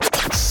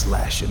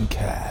Slash and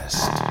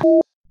Cast.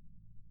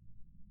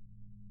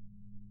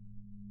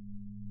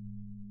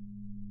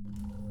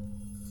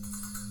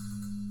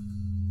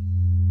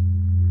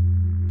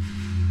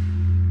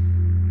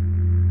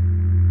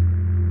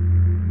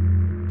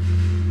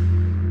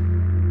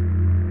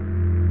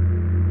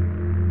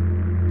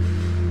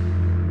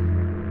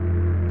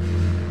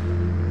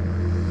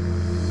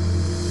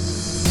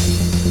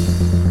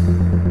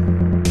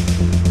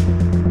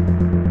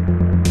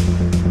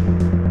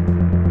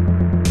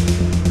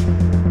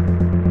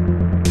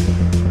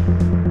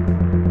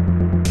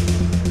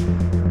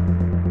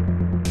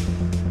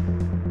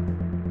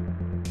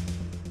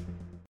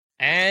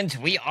 And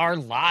we are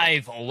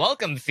live.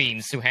 Welcome,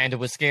 fiends, to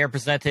Handle with Scare,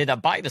 presented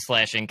by the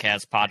Slash and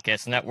Cast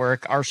Podcast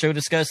Network. Our show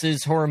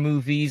discusses horror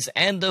movies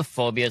and the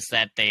phobias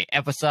that they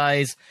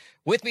emphasize.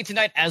 With me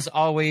tonight, as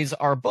always,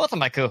 are both of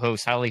my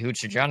co-hosts, Holly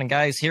Hooch and John. And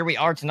guys, here we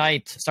are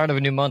tonight, start of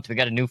a new month. We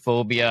got a new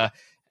phobia,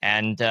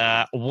 and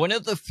one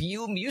of the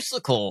few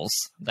musicals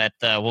that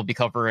we'll be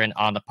covering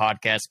on the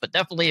podcast, but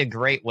definitely a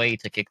great way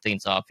to kick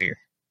things off here.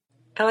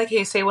 I like how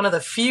you say one of the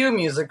few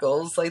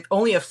musicals, like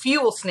only a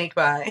few will sneak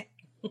by.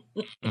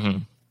 Mm-hmm.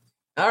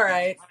 All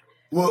right.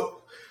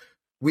 Well,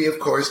 we of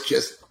course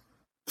just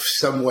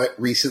somewhat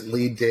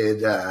recently did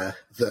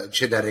the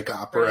Genetic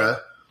Opera. Right.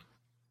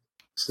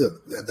 So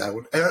that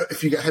would.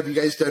 If you have you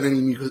guys done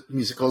any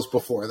musicals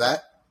before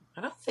that?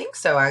 I don't think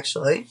so,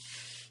 actually.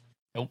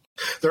 Nope.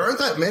 There aren't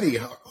that many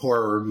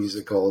horror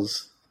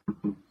musicals.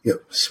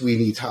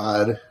 Sweeney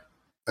Todd.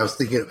 I was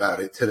thinking about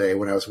it today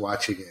when I was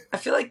watching it. I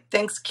feel like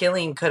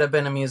Thanksgiving could have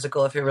been a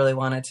musical if you really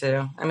wanted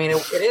to. I mean, it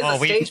is a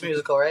stage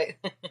musical, right?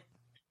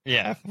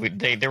 Yeah,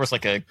 there was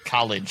like a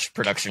college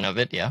production of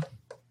it, yeah.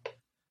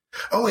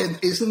 Oh, and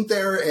isn't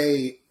there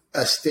a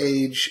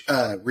stage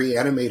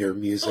Reanimator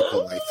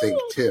musical, I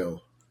think, too?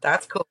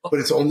 That's cool.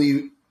 But it's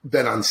only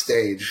been on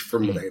stage,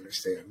 from what I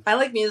understand. I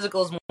like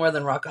musicals more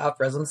than rock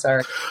operas, I'm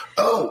sorry.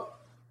 Oh,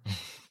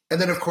 and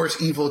then, of course,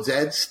 Evil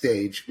Dead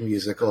stage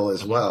musical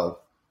as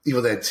well.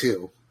 Evil Dead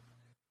 2,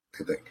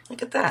 I think.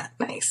 Look at that.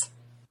 Nice.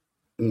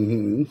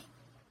 Mm-hmm.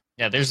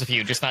 Yeah, there's a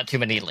few, just not too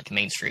many like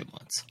mainstream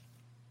ones.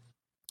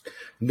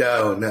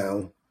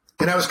 No.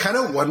 And I was kind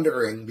of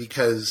wondering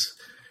because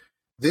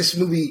this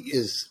movie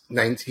is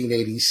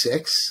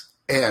 1986,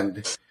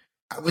 and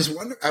I was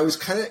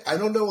I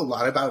don't know a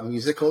lot about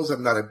musicals.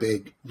 I'm not a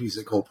big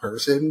musical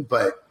person,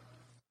 but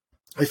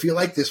I feel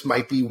like this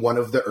might be one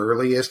of the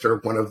earliest or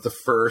one of the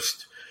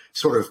first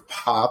sort of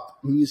pop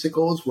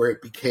musicals where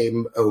it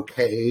became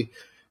okay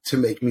to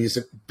make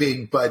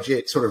big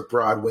budget sort of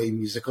Broadway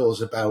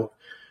musicals about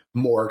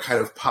more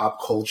kind of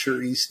pop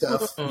culture-y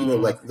stuff.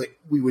 Mm-hmm. Like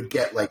we would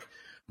get like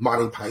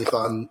Monty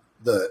Python,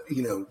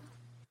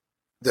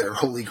 their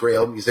Holy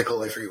Grail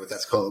musical. I forget what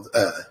that's called.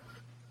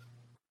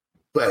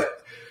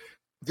 But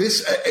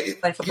this,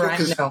 Life of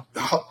Brian? No.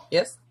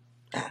 Yes?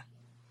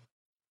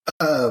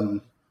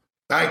 I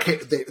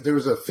can't. There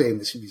was a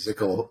famous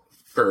musical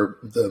for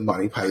the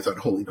Monty Python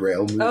Holy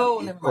Grail movie.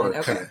 Oh, never mind.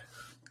 Okay.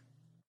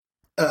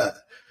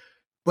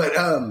 But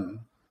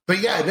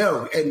yeah,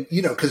 no, and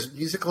because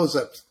musicals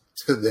up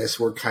to this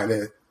were kind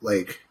of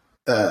like,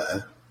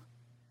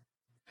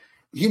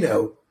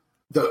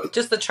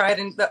 just the tried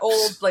and the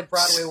old like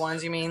Broadway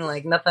ones. You mean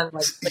like nothing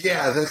like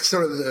yeah, that's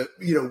sort of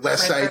the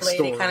West Side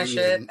Story kind of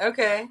shit.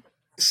 Okay.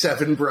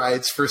 Seven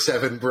Brides for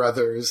Seven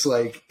Brothers,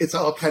 like it's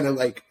all kind of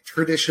like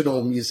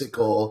traditional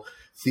musical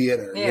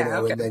theater,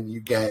 okay. And then you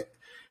get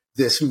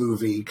this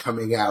movie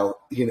coming out,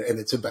 and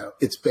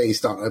it's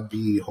based on a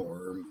B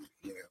horror movie,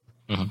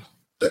 Mm-hmm.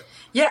 But,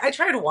 yeah, I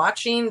tried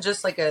watching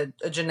just like a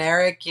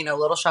generic,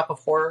 Little Shop of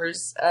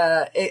Horrors.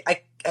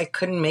 I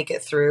couldn't make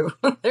it through.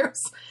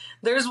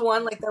 There's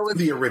one like that was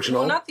the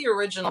original, well, not the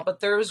original, but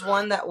there was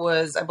one that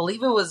was, I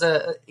believe it was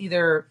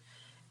either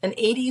an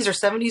 80s or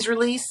 70s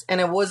release,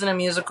 and it wasn't a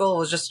musical. It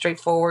was just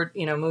straightforward,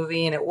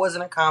 movie, and it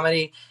wasn't a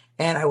comedy.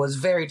 And I was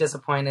very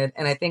disappointed.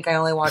 And I think I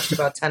only watched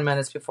about 10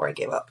 minutes before I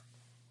gave up.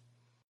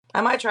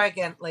 I might try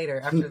again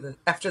later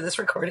after this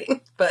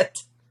recording,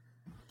 but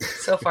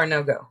so far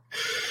no go.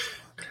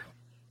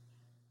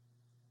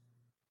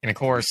 And of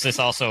course, this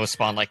also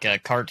spawned like a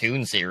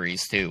cartoon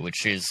series too,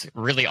 which is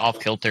really off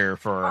kilter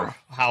for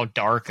how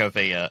dark of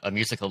a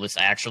musical this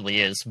actually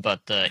is.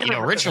 But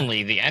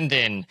originally the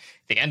ending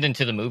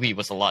to the movie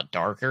was a lot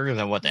darker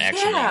than what they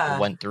actually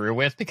went through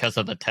with because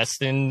of the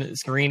testing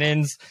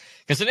screenings.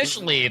 Because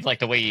initially, like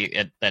the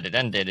way that it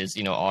ended is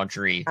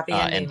Audrey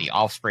and the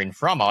offspring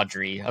from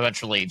Audrey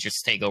eventually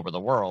just take over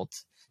the world.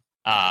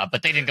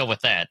 But they didn't go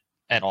with that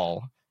at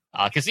all.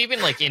 Because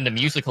even like in the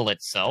musical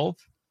itself.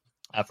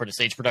 For the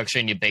stage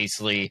production, you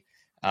basically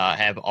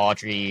have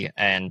Audrey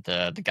and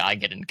the guy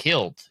getting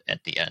killed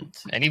at the end.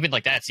 And even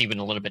like that's even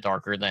a little bit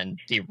darker than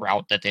the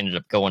route that they ended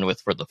up going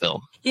with for the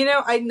film.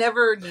 I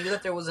never knew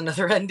that there was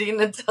another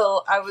ending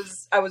until I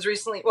was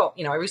recently,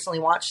 I recently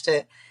watched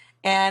it,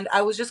 and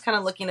I was just kind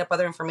of looking up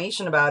other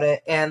information about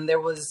it, and there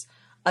was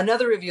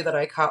another review that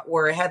I caught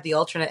where it had the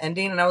alternate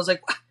ending, and I was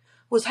like,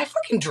 was I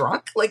fucking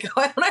drunk? Like,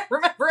 why don't I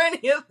remember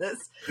any of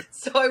this?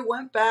 So I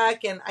went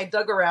back and I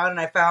dug around and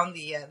I found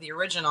the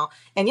original.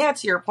 And yeah,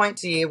 to your point,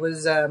 T, it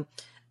was,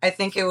 I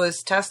think it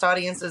was test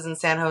audiences in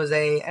San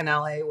Jose and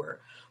LA were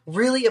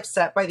really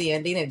upset by the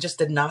ending. It just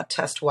did not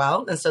test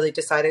well. And so they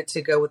decided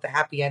to go with the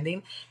happy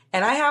ending.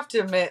 And I have to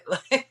admit,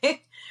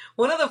 like,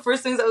 one of the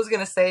first things I was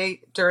going to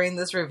say during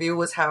this review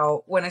was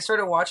how when I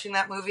started watching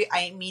that movie,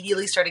 I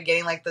immediately started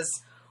getting like this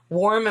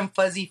warm and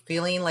fuzzy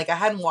feeling. Like I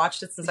hadn't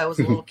watched it since I was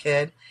a little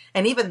kid.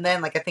 And even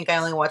then, like I think I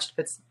only watched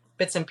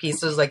bits and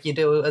pieces like you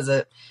do as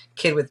a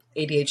kid with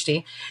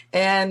ADHD.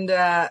 And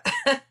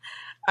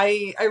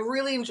I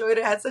really enjoyed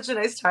it. I had such a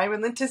nice time.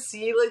 And then to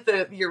see like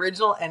the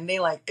original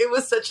ending, like it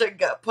was such a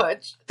gut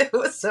punch. It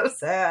was so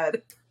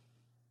sad.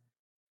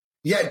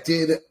 Yeah, it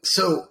did.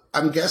 So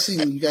I'm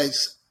guessing you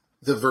guys,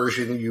 the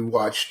version you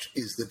watched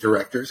is the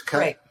director's cut.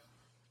 Right.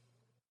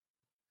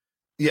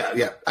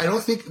 Yeah. I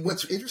don't think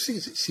what's interesting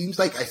is it seems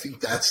like I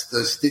think that's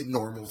the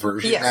normal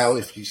version Yes. now.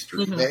 If you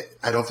stream it,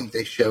 I don't think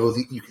they show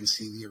that you can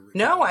see the original.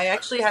 No, I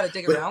actually had to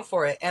dig around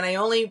for it. And I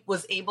only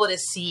was able to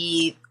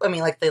see, I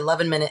mean, like the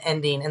 11-minute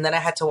ending. And then I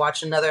had to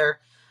watch another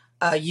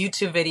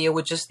YouTube video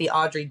with just the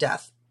Audrey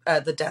death,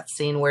 the death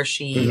scene where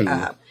she,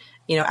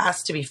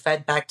 asked to be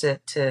fed back to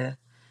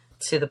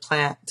the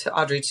plant, to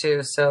Audrey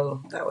too.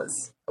 So that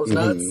was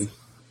nuts.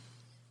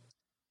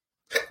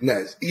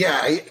 Nice.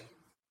 Yeah,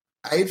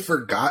 I had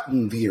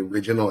forgotten the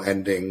original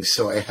ending,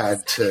 so I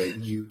had to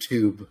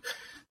YouTube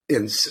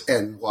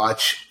and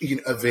watch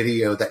a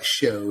video that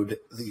showed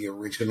the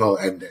original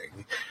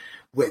ending,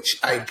 which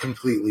I'd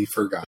completely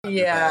forgotten.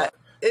 Yeah, about.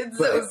 it's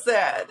so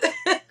sad.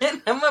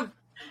 and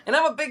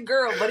I'm a big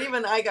girl, but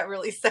even I got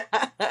really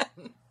sad.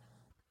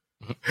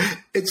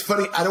 It's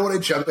funny. I don't want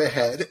to jump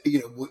ahead,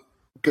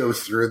 go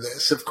through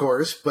this, of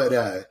course,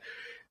 but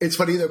it's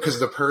funny though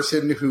because the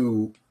person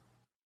who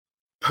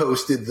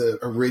posted the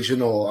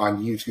original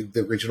on YouTube,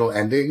 the original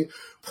ending,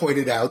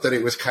 pointed out that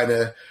it was kind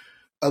of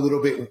a little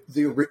bit,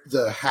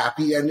 the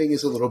happy ending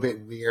is a little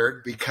bit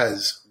weird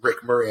because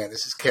Rick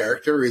Moranis'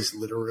 character is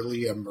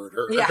literally a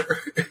murderer, Yeah.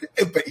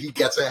 but he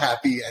gets a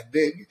happy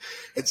ending.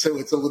 And so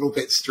it's a little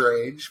bit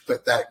strange,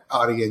 but that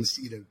audience,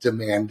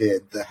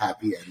 demanded the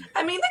happy ending.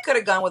 I mean, they could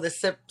have gone with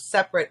a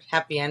separate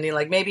happy ending.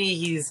 Like maybe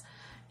he's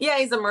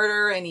a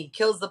murderer and he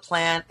kills the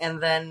plant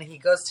and then he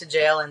goes to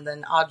jail and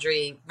then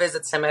Audrey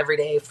visits him every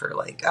day for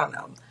like, I don't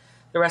know,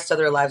 the rest of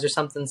their lives or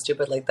something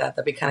stupid like that.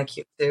 That'd be kind of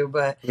cute too.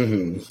 But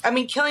I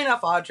mean, killing off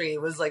Audrey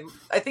was like,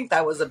 I think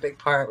that was a big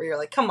part where you're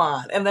like, come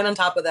on. And then on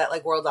top of that,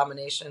 like world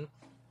domination.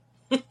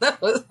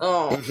 That was,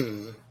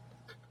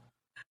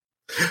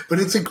 But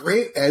it's a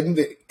great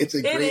ending. It's a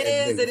It great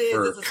is. ending.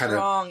 It's a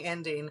strong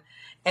ending.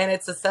 And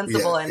it's a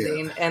sensible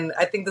ending. Yeah. And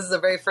I think this is the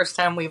very first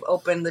time we've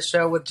opened the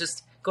show with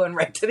just going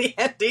right to the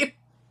ending.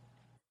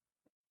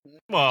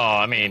 Well,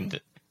 I mean,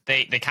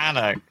 they kind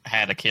of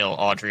had to kill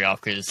Audrey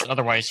off because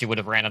otherwise she would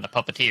have ran out of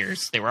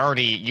puppeteers. They were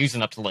already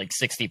using up to like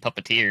 60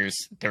 puppeteers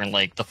during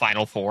like the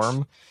final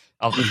form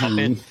of the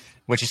puppet,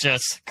 which is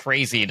just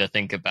crazy to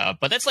think about.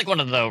 But that's like one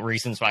of the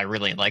reasons why I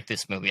really like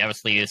this movie.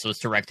 Obviously, this was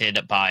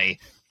directed by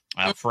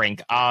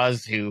Frank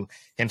Oz, who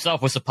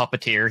himself was a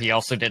puppeteer. He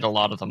also did a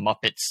lot of the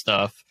Muppet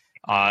stuff.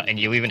 And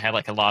you even had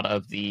like a lot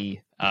of the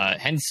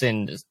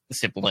Henson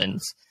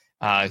siblings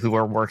who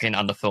are working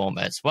on the film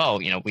as well.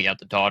 We have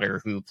the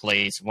daughter who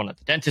plays one of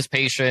the dentist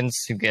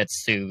patients who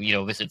gets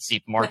to, visit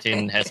Steve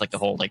Martin, has like the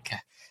whole like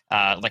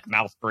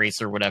mouth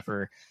brace or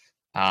whatever.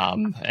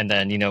 And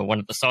then, one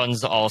of the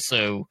sons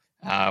also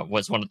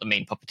was one of the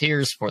main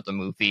puppeteers for the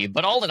movie.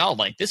 But all in all,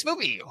 like this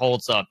movie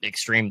holds up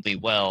extremely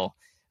well.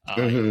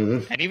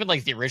 And even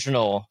like the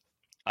original,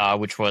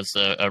 which was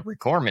a Rick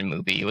Corman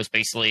movie, it was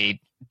basically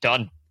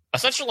done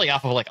essentially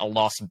off of like a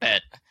lost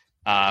bet.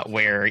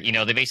 Where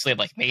they basically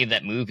like made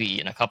that movie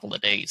in a couple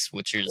of days,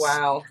 which is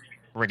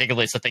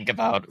ridiculous to think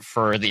about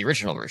for the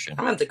original version.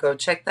 I'm going to go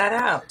check that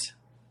out.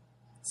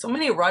 So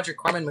many Roger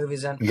Corman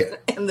movies in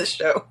the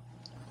show.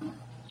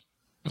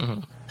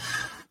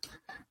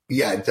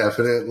 Yeah,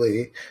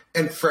 definitely.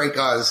 And Frank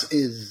Oz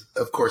is,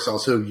 of course,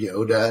 also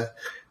Yoda.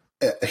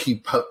 He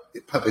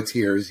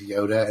puppeteers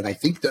Yoda, and I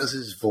think does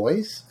his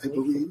voice, I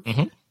believe,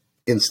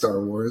 in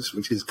Star Wars,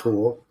 which is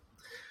cool.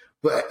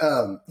 But,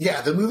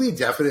 the movie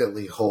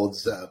definitely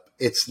holds up.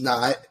 It's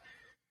not,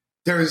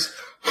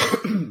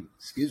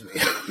 excuse me,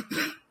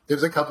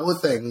 there's a couple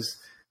of things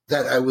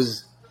that I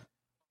was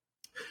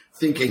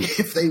thinking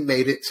if they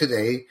made it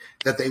today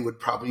that they would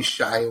probably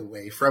shy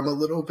away from a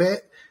little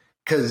bit.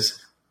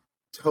 Because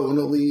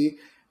tonally,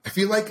 I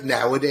feel like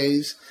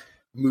nowadays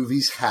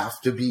movies have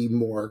to be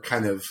more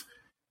kind of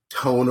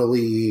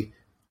tonally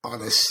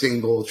on a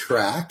single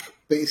track,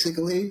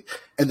 basically.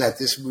 And that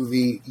this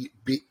movie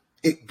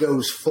it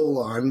goes full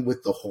on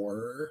with the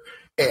horror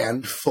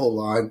and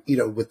full on,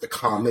 with the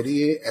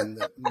comedy and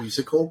the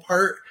musical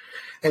part.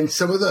 And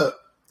some of the,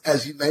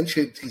 as you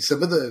mentioned,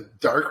 some of the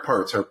dark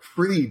parts are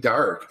pretty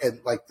dark, and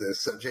like the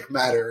subject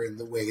matter and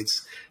the way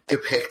it's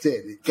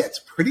depicted, it gets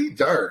pretty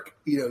dark,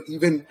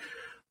 even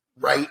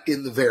right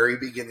in the very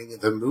beginning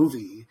of the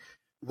movie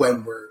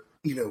when we're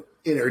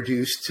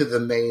introduced to the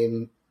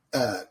main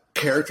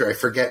character. I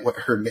forget what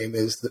her name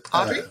is.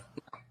 Audrey?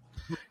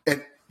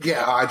 And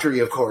yeah, Audrey,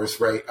 of course,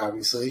 right,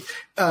 obviously.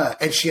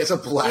 And she has a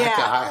black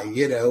eye,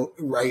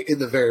 right in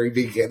the very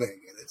beginning.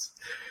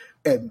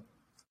 And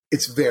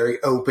it's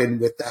very open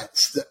with that,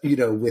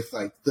 with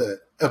like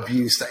the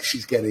abuse that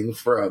she's getting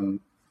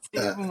from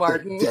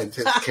Martin. the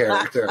dentist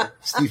character,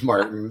 Steve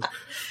Martin.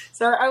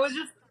 Sorry, I was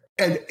just...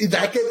 And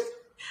that could...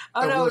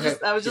 Oh, no,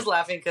 I was just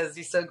laughing because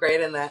he's so great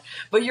in that.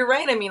 But you're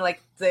right. I mean,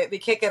 like, they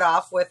kick it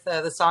off with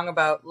the song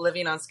about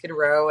living on Skid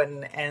Row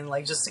and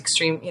like, just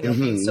extreme,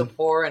 being so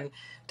poor and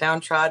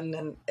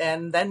downtrodden.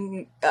 And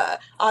then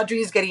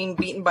Audrey's getting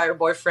beaten by her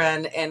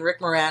boyfriend, and Rick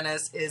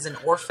Moranis is an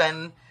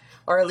orphan,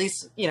 or at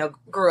least,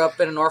 grew up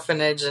in an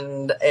orphanage.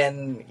 And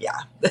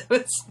yeah,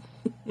 it's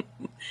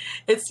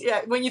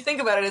when you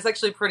think about it, it's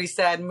actually a pretty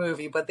sad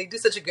movie, but they do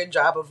such a good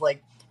job of,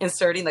 like,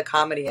 inserting the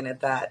comedy in it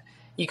that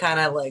you kind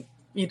of, like,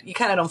 you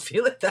kind of don't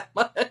feel it that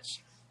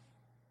much.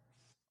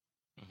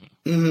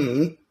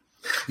 Mm-hmm.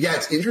 Yeah,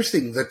 it's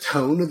interesting. The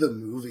tone of the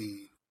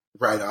movie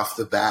right off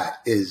the bat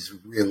is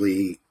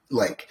really,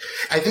 like,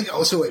 I think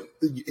also it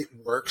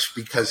works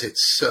because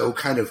it's so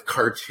kind of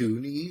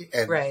cartoony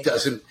and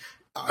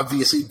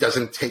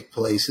doesn't take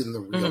place in the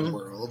real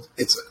world.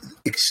 It's an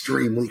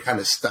extremely kind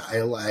of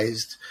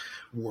stylized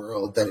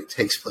world that it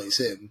takes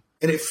place in.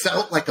 And it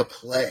felt like a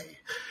play.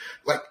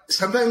 Like,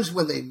 sometimes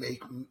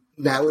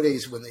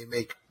nowadays when they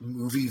make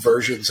movie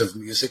versions of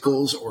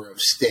musicals or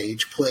of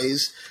stage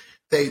plays,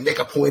 they make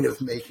a point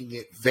of making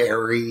it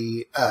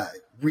very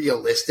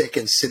realistic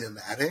and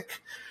cinematic,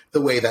 the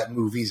way that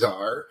movies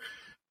are.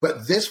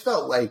 But this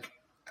felt like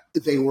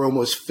they were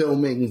almost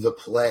filming the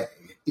play.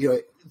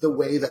 The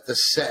way that the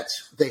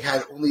sets, they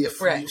had only a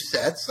few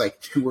sets,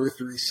 like 2 or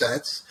 3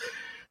 sets.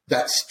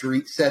 That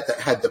street set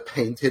that had the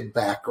painted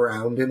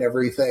background and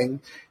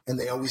everything, and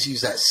they always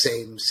use that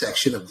same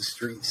section of the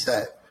street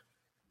set.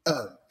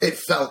 It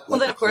felt well.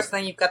 Then, of course,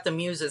 then you've got the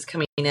muses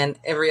coming in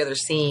every other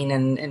scene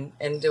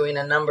and doing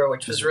a number,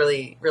 which was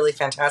really, really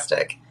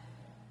fantastic.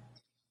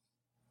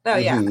 Oh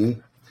yeah,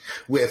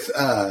 with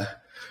I'm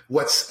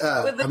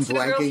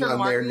blanking on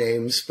Martin, their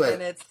names, but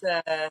and it's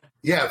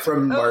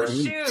from Martin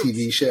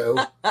TV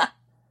show,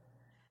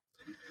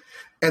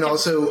 and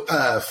also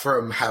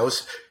from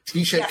House,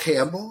 Tisha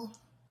Campbell,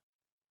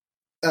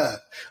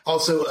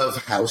 also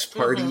of House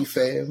Party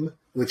fame,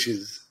 which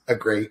is a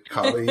great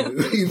comedy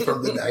movie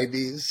from the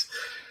 90s.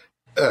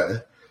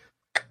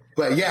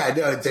 But yeah,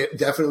 no,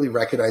 definitely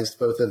recognized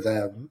both of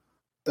them.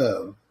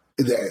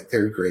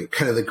 They're great.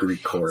 Kind of the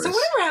Greek chorus. So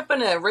whatever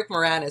happened to Rick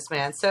Moranis,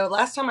 man? So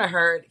last time I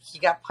heard, he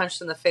got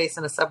punched in the face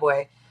in a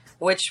subway,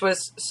 which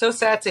was so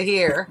sad to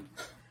hear.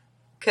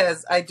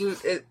 Because I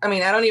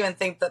don't even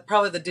think that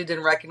probably the dude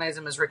didn't recognize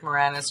him as Rick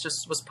Moranis,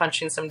 just was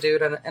punching some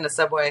dude in a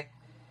subway.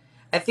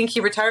 I think he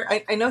retired.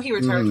 I know he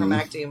retired from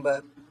acting,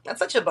 but that's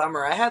such a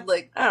bummer. I had,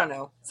 like, I don't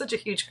know, such a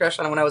huge crush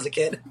on him when I was a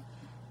kid.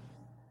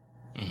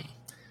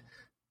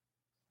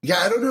 Yeah,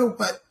 I don't know,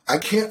 but I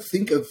can't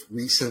think of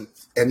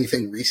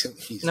anything recent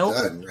he's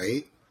done,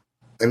 right?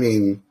 I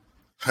mean,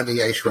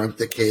 Honey, I Shrunk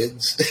the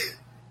Kids.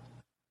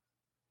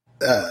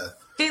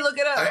 Hey, look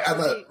it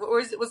up.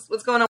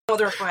 What's going on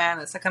with Rick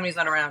Moranis? How come he's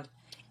not around?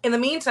 In the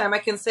meantime, I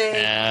can say,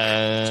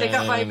 check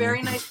out my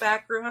very nice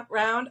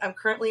background. I'm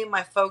currently in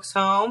my folks'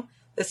 home.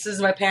 This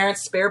is my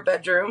parents' spare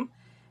bedroom.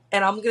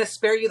 And I'm going to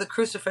spare you the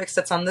crucifix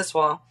that's on this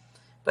wall.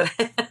 But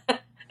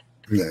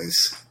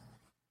nice.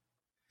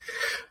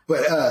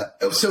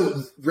 But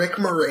so Rick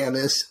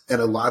Moranis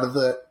and a lot of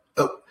the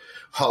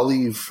Holly,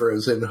 you've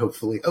frozen.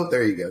 Hopefully,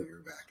 there you go.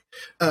 You're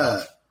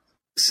back.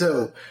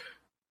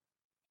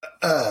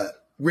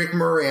 Rick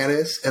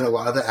Moranis and a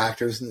lot of the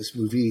actors in this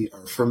movie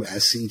are from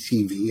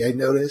SCTV. I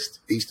noticed.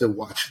 I used to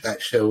watch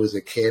that show as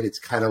a kid. It's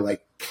kind of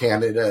like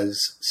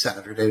Canada's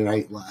Saturday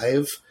Night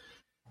Live,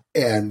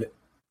 and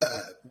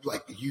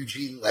like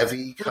Eugene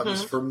Levy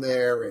comes from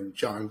there, and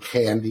John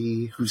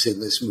Candy, who's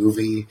in this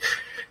movie.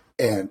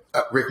 And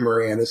Rick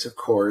Moranis, of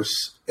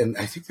course, and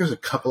I think there's a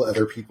couple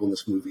other people in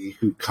this movie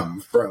who come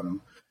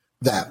from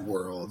that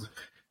world,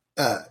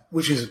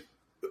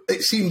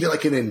 it seemed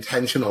like an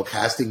intentional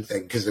casting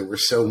thing because there were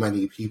so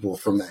many people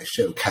from that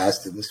show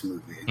cast in this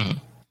movie.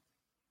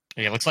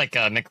 Yeah, it looks like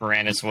Mick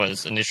Moranis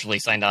was initially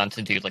signed on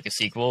to do like a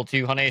sequel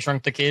to Honey, I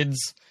Shrunk the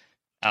Kids,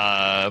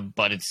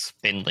 but it's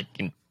been like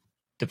in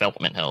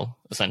development hell,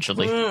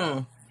 essentially.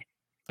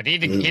 But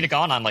he'd have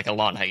gone on like a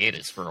long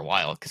hiatus for a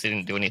while because he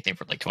didn't do anything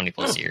for like 20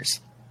 plus years.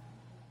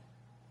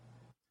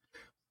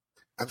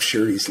 I'm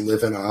sure he's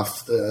living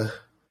off the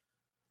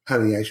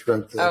Honey, I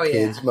Shrunk the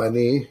Kids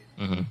money.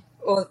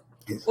 Well,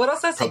 what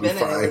else has he been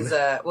in?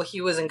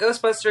 He was in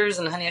Ghostbusters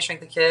and Honey, I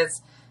Shrunk the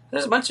Kids.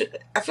 There's a bunch of...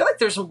 I feel like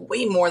there's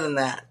way more than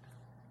that.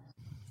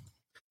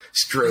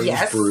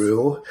 Strange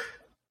Brew,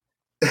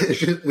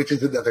 which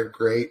is another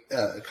great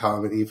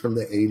comedy from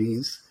the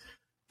 80s.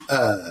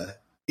 The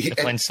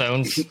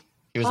Flintstones.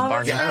 He was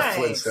Barney. Yeah, nice.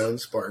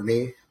 Flintstones,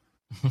 Barney.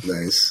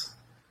 Nice.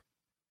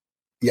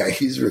 Yeah,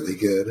 he's really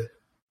good.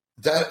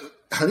 That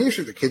Honey, I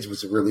Shrunk the Kids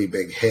was a really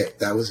big hit.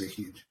 That was a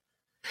huge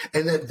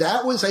And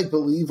that was, I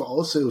believe,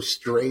 also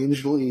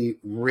strangely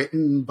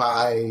written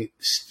by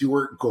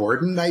Stuart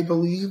Gordon, I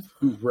believe,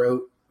 who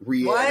wrote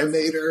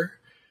Reanimator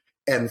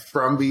and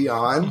From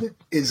Beyond,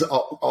 is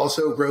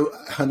also wrote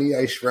Honey,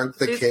 I Shrunk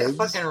the Kids.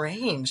 Got fucking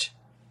range.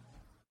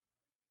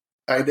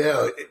 I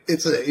know.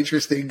 It's an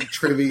interesting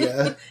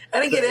trivia. I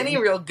didn't get any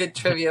real good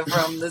trivia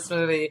from this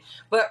movie.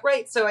 But,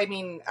 right, so, I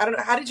mean, I don't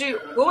know.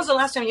 When was the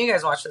last time you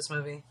guys watched this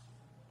movie?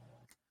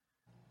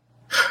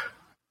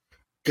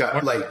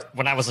 God,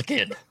 when I was a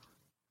kid.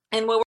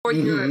 And what were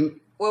your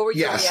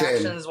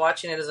reactions same.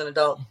 watching it as an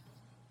adult?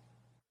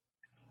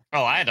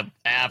 Oh, I had an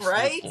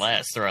absolute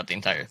blast throughout the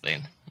entire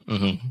thing.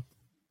 Mm-hmm.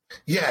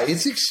 Yeah,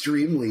 it's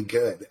extremely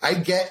good.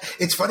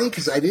 It's funny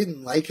because I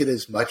didn't like it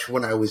as much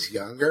when I was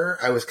younger.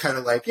 I was kind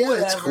of like, yeah,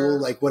 it's cool,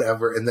 like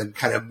whatever, and then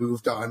kind of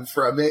moved on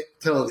from it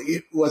till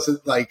it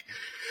wasn't like,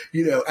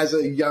 as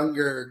a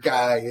younger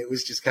guy, it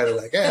was just kind of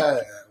like,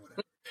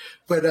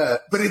 But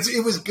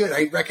it was good.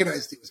 I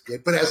recognized it was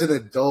good. But as an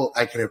adult,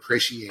 I can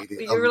appreciate it.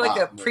 You were like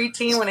a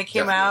preteen when it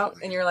came out,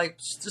 and you're like,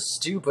 just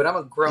stupid. I'm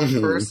a grown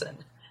person.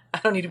 I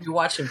don't need to be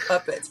watching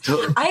puppets.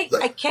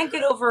 I can't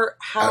get over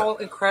how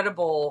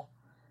incredible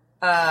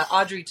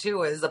Audrey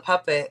 2 is, the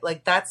puppet.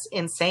 Like, that's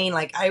insane.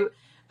 Like,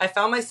 I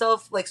found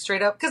myself, like,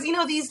 straight up, because,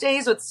 these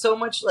days with so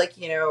much, like,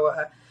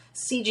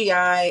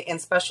 CGI and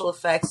special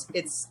effects,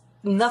 it's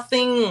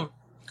nothing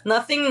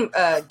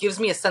gives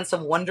me a sense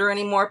of wonder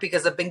anymore,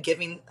 because I've been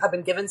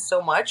given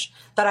so much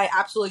that I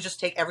absolutely just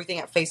take everything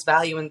at face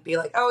value and be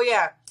like, oh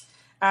yeah,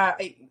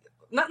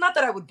 not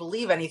that I would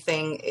believe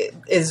anything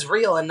is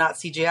real and not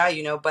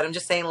CGI, but I'm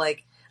just saying,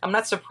 like, I'm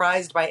not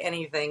surprised by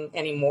anything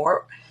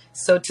anymore.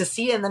 So to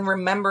see it and then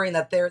remembering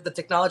that the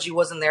technology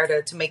wasn't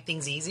there to make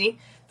things easy,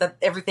 that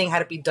everything had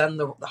to be done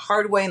the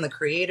hard way and the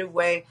creative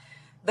way,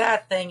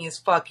 that thing is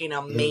fucking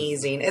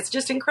amazing. It's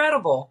just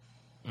incredible.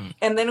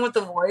 And then with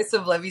the voice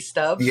of Levi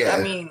Stubbs,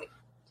 I mean,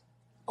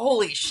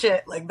 holy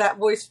shit, like, that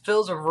voice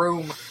fills a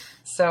room.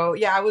 So,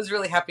 yeah, I was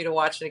really happy to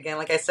watch it again.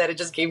 Like I said, it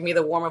just gave me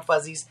the warm and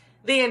fuzzies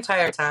the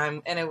entire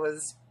time, and it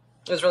was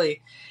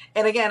really...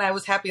 And again, I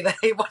was happy that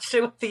I watched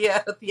it with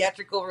the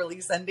theatrical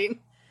release ending,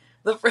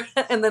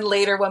 and then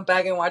later went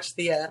back and watched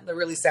the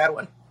really sad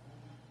one.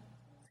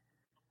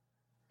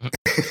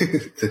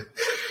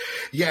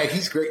 Yeah,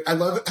 he's great. I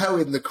love how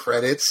in the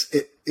credits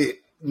it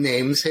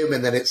names him,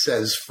 and then it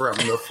says "From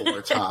the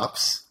Four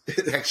Tops."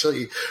 It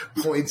actually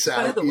points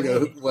out,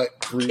 what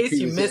group in case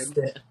you he's missed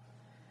in. it.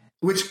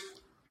 Which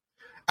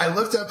I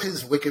looked up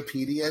his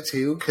Wikipedia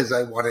too, because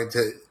I wanted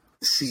to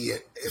see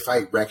if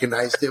I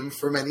recognized him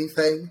from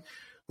anything.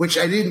 Which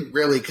I didn't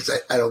really, because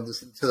I don't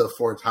listen to the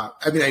Four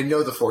Tops. I mean, I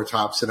know the Four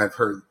Tops, and I've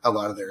heard a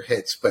lot of their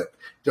hits, but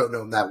don't know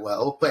them that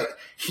well. But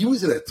he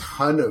was in a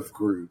ton of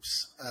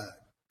groups,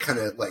 kind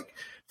of like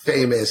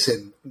famous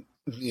and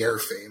near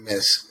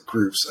famous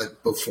groups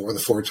before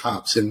the Four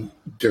Tops and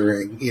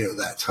during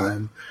that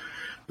time.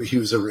 But he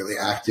was a really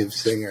active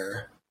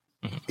singer.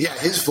 Mm-hmm. Yeah,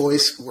 his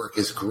voice work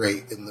is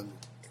great in the movie.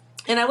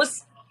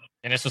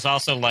 And this was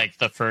also like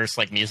the first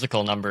like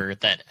musical number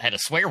that had a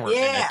swear word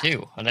in it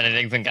too, and then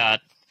it even got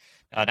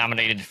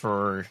nominated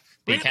for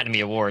the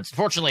Academy Awards.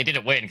 Unfortunately, it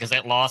didn't win because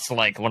it lost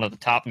like one of the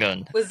Top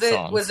Gun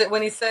songs. Was it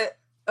when he said?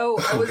 I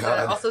was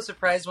also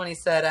surprised when he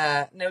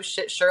said, "No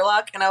shit,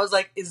 Sherlock," and I was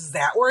like, "Is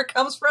that where it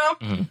comes from?"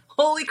 Mm-hmm.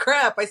 Holy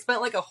crap! I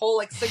spent like a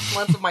whole 6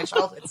 months of my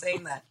childhood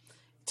saying that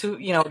to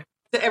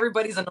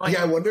everybody's annoying.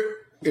 Yeah, I wonder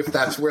if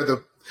that's where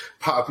the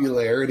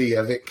popularity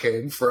of it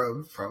came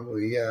from.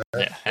 Probably, yeah.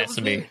 Yeah, has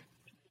to be.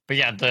 But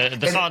yeah,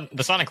 the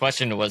song in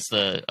question was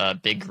the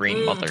Big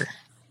Green Mother.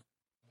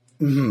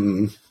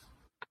 Hmm.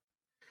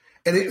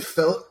 And it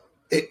felt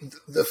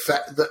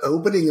the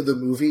opening of the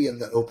movie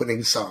and the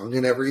opening song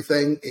and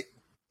everything.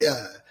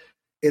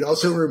 It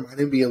also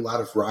reminded me a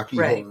lot of Rocky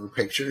Horror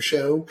Picture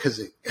Show, because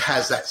it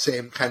has that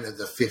same kind of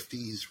the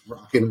 50s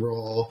rock and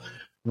roll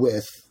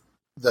with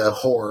the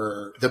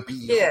horror, the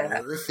B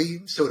horror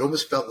theme. So it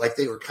almost felt like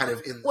they were kind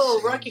of in the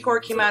same Rocky Horror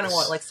came out in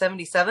what,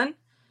 77?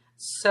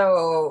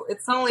 So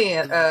it's only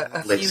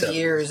a few 70s.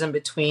 years in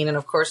between. And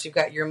of course, you've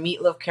got your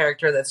Meatloaf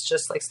character that's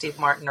just like Steve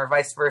Martin or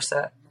vice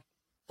versa.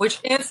 Which,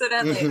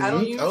 incidentally, I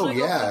don't usually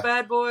go for the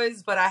bad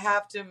boys, but I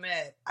have to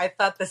admit, I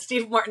thought that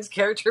Steve Martin's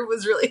character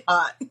was really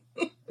hot.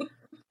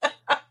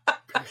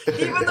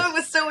 Even though it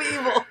was so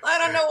evil. I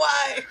don't know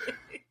why.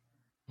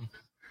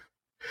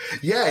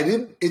 Yeah, I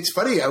didn't. It's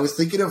funny. I was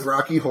thinking of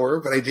Rocky Horror,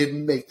 but I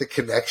didn't make the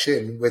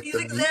connection with the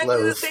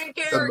Meatloaf,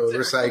 the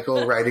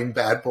motorcycle riding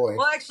bad boy.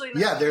 Well, actually,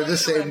 they're the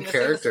same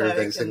character,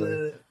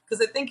 basically.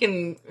 Because I think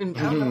in I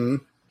don't know.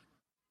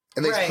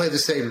 And they play the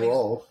same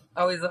role.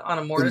 Always on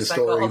a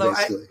motorcycle. Story, although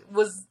basically.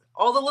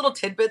 All the little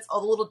tidbits,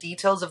 all the little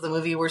details of the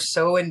movie were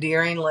so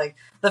endearing. Like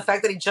the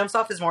fact that he jumps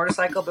off his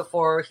motorcycle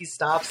before he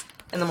stops,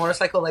 and the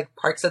motorcycle like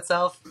parks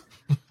itself.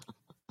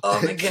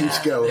 Oh my god! Keeps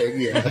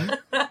going, yeah.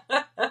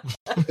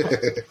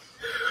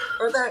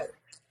 Or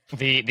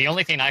The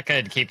only thing I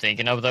could keep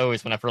thinking of though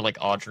is whenever like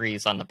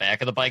Audrey's on the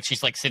back of the bike,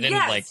 she's like sitting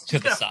Yes, like she's to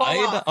the gonna fall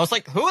side. off. I was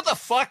like, who the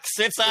fuck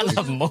sits on a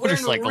Wearing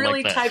motorcycle a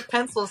really like that? tight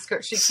pencil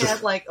skirt. She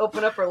can't like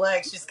open up her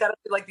legs. She's got to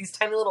do like these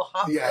tiny little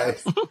hop Yeah.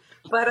 steps.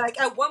 But like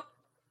at one,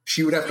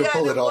 She would have to yeah,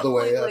 pull at it all one the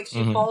way point, up. like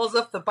she falls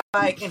off the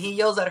bike, and he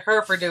yells at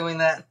her for doing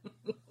that.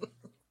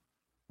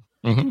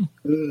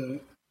 Mm-hmm.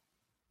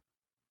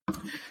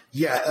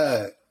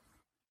 Yeah,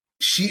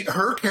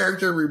 her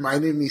character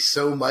reminded me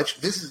so much.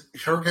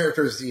 Her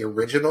character is the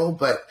original,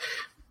 but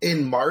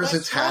in Mars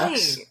That's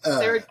Attacks,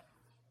 right.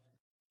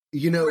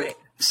 Right.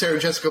 Sarah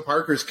Jessica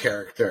Parker's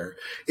character.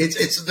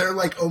 It's they're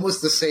like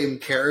almost the same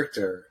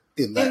character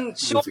in that And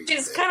movie.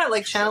 she's kind of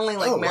like channeling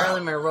like Oh, wow.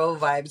 Marilyn Monroe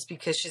vibes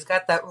because she's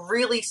got that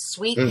really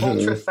sweet, Mhm.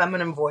 ultra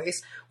feminine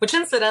voice, which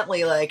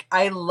incidentally, like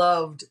I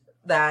loved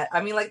that.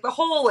 I mean, like the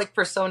whole like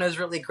persona is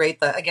really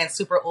great. The again,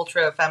 super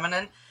ultra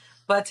feminine,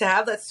 but to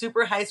have that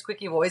super high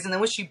squeaky voice, and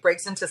then when she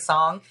breaks into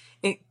song,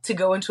 to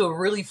go into a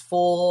really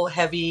full,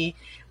 heavy,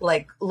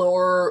 like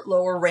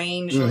lower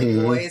range like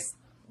Mhm. voice,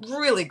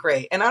 really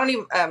great. And I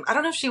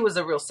don't know if she was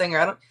a real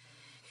singer.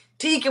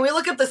 Can we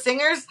look up the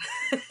singers?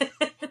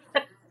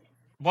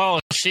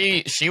 Well,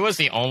 she was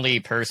the only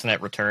person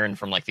that returned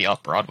from like the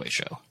off Broadway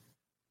show.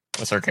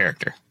 Was her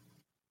character?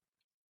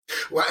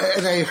 Well,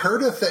 and I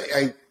heard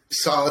I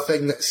saw a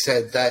thing that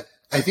said that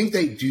I think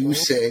they do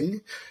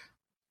sing,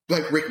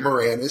 like Rick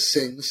Moranis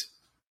sings,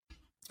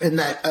 and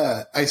that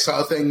I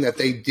saw a thing that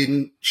they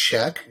didn't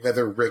check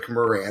whether Rick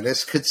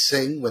Moranis could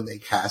sing when they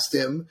cast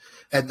him,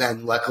 and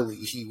then luckily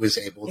he was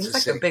able Seems to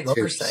like sing a big too.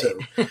 oversight.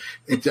 So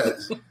it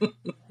does,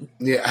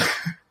 yeah.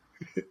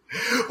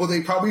 Well,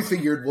 they probably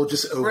figured we'll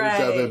just overdub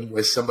Right. him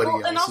with somebody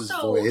And else's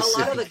also voice a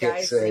lot if of the he can't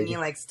guys sing. singing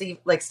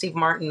like Steve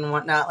Martin and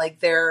whatnot,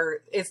 like they're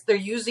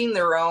using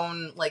their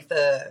own like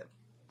their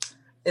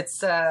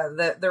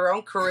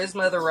own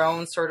charisma, their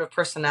own sort of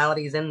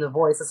personalities in the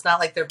voice. It's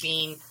not like they're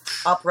being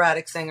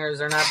operatic singers.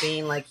 They're not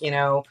being like,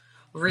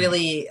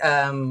 really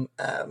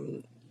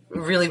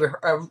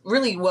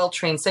really well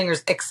trained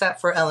singers,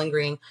 except for Ellen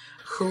Green,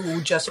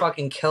 who just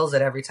fucking kills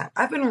it every time.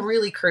 I've been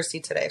really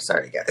cursy today.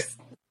 Sorry, guys.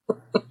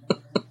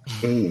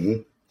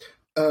 Mhm.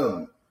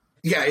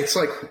 Yeah, it's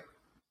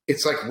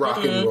like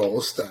rock and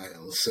roll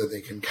style, so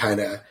they can kind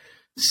of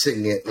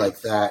sing it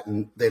like that,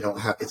 and they don't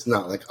have. It's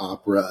not like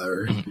opera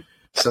or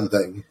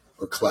something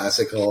or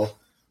classical.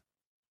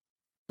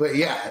 But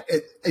yeah,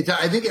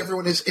 I think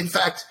everyone is. In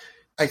fact,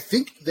 I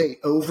think they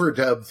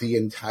overdubbed the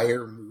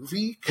entire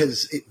movie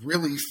because it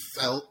really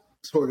felt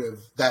sort of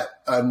that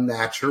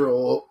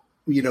unnatural.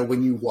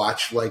 When you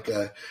watch like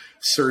a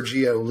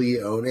Sergio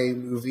Leone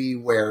movie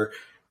where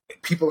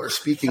people are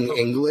speaking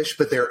English,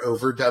 but they're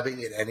overdubbing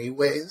it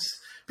anyways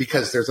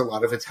because there's a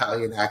lot of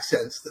Italian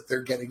accents that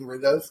they're getting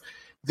rid of.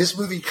 This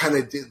movie kind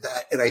of did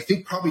that, and I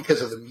think probably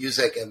because of the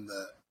music and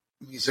the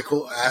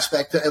musical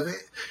aspect of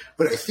it,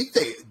 but I think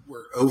they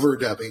were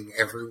overdubbing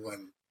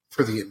everyone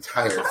for the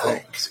entire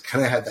thing because it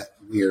kind of had that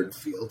weird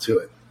feel to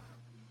it.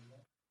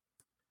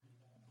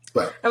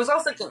 But I was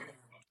also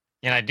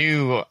And I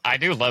do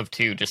love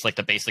too, just like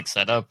the basic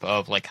setup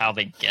of like how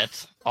they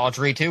get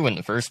Audrey too in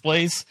the first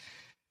place.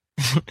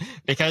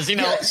 Because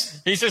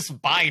Yes. he's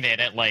just buying it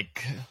at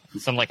like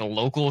some like a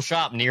local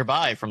shop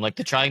nearby from like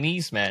the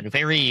Chinese man,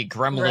 very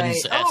Gremlins.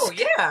 right. Oh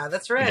yeah,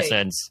 that's in a right.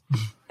 sense.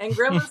 And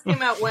Gremlins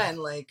came out when?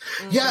 Like,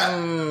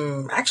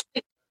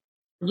 actually,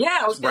 yeah,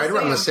 I was gonna right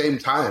around the say, same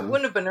time.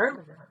 wouldn't have been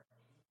earlier.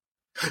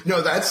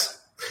 No, that's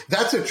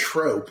a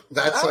trope.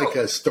 That's like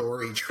a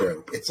story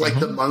trope. It's like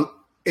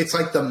it's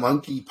like the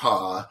monkey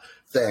paw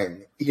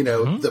thing.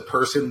 The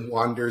person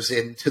wanders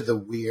into the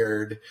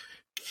weird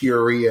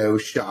curio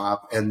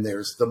shop and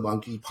there's the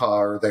monkey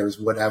paw or there's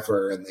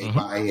whatever and they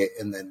buy it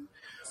and then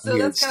So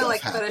weird that's kind of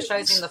like stuff happens.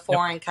 fetishizing the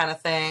foreign kind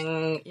of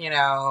thing,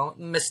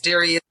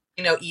 mysterious,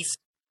 East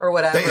or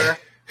whatever.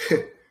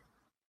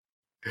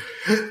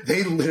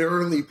 They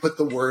literally put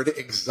the word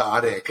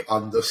exotic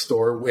on the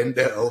store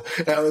window.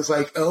 And I was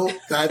like, oh,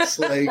 that's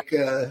like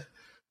a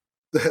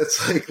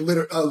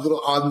little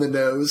on the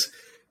nose.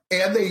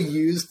 And they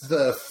used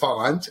the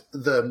font,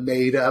 the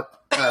made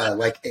up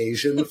like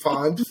Asian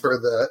font for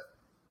the,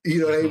 you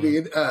know what I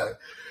mean?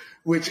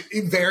 Which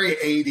very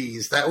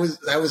 80s. That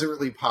was a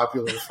really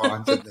popular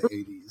font in the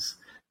 80s.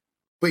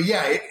 But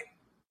yeah,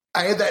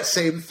 I had that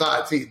same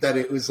thought that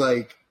it was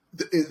like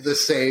the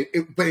same,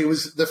 but it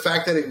was the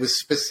fact that it was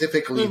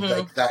specifically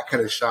like that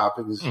kind of shop.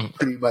 It was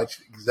pretty much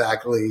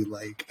exactly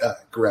like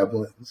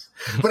Gremlins.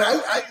 But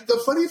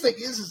the funny thing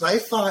is I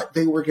thought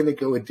they were going to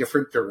go a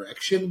different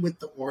direction with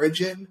the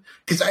origin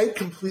because I had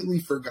completely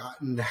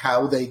forgotten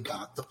how they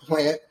got the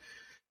plant.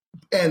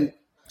 And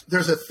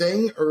there's a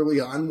thing early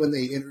on when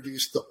they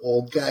introduced the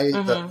old guy,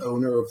 the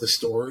owner of the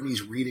store, and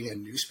he's reading a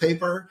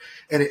newspaper,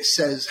 and it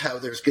says how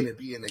there's going to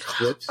be an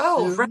eclipse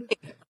soon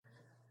Right.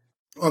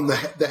 on the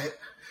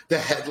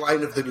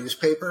headline of the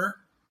newspaper.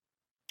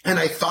 And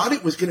I thought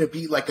it was going to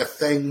be like a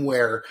thing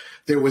where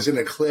there was an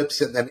eclipse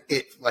and then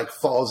it like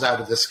falls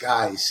out of the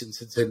sky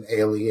since it's an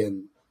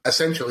alien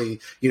essentially,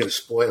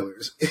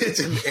 spoilers. It's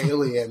an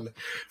alien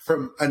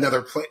from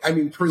another planet. I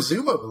mean,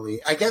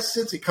 presumably, I guess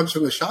since it comes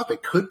from the shop,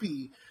 it could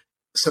be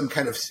some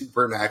kind of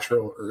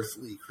supernatural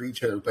earthly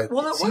creature. But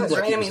well, it was,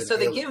 right? I mean, so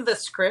they give the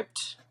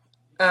script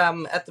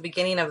at the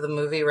beginning of the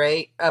movie,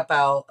 right,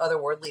 about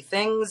otherworldly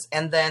things,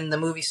 and then the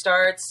movie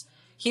starts.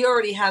 He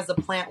already has the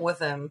plant with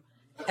him,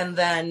 and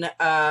then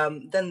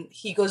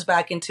he goes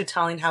back into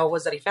telling how it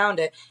was that he found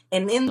it.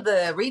 And in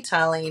the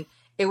retelling,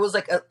 it was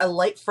like a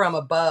light from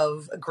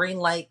above, a green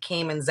light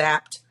came and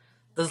zapped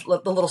the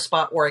little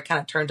spot where it kind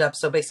of turned up.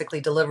 So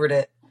basically delivered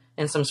it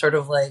in some sort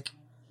of like,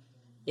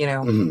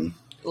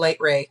 light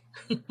ray.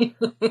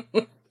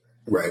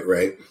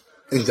 Right.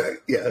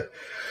 Exactly. Yeah.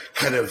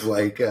 Kind of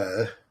like,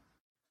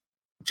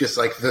 just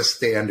like the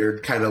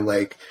standard kind of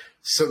like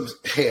some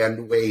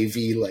hand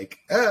wavy, like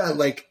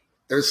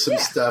there's some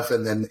stuff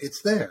and then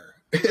it's there.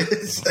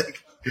 it's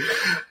like,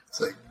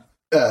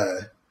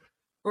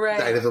 right.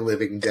 Night of the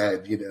Living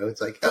Dead,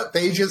 it's like,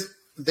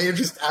 they're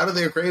just out of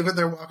their grave and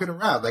they're walking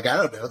around. Like, I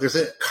don't know. There's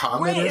a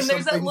comet or and there's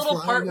that something little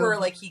part over. where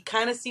like he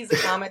kind of sees the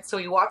comet. So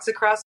he walks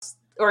across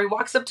or he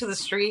walks up to the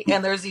street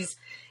and there's these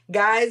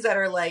guys that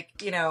are like,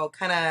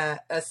 kind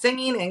of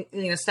singing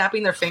and,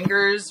 snapping their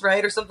fingers,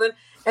 right. Or something.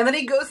 And then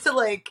he goes to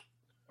like,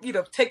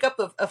 take up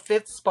a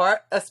fifth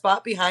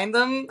spot behind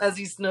them as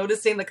he's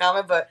noticing the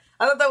comet. But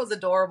I thought that was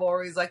adorable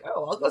where he's like,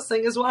 oh, I'll go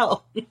sing as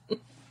well.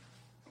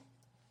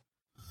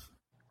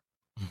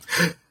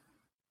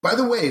 By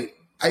the way,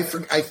 I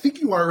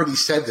think you already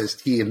said this,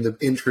 T, in the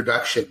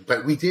introduction,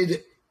 but we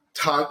did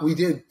talk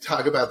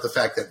about the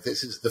fact that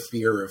this is the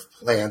Fear of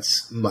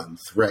Plants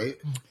month, right?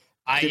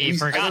 I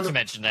forgot to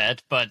mention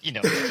that, but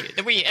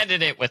we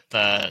ended it with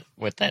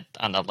that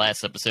on the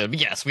last episode. But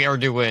yes, we are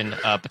doing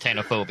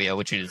Botanophobia,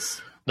 which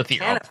is the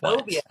fear of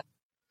plants.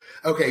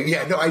 Okay,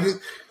 yeah, no,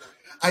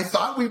 I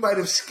thought we might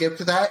have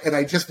skipped that, and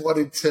I just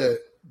wanted to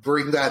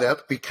bring that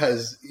up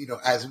because,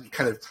 as we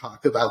kind of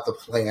talk about the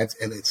plant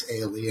and its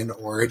alien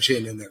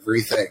origin and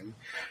everything,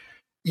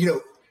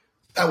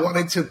 I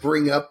wanted to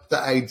bring up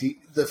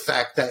the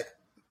fact that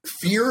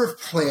fear of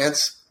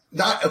plants,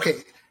 not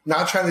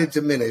trying to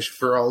diminish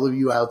for all of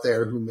you out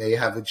there who may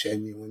have a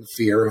genuine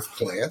fear of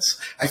plants.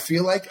 I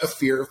feel like a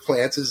fear of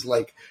plants is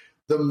like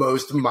the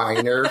most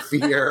minor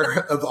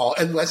fear of all,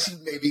 unless you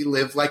maybe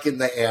live like in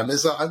the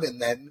Amazon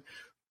and then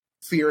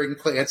fearing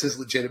plants is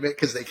legitimate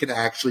because they can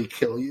actually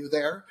kill you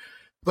there.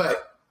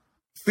 But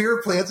fear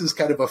of plants is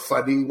kind of a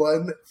funny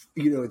one.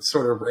 It's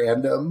sort of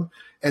random.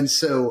 And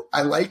so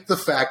I like the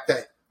fact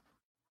that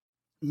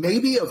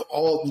maybe of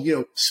all,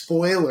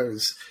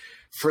 spoilers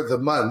for the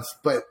month,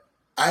 but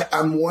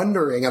I'm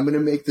wondering, I'm going to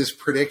make this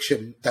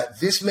prediction that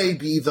this may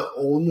be the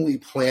only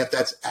plant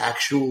that's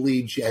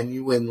actually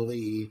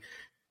genuinely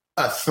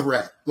a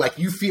threat. Like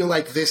you feel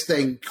like this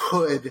thing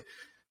could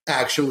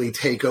actually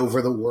take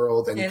over the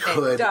world and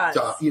could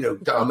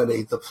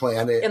dominate the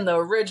planet in the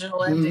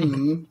original ending.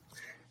 Mm-hmm.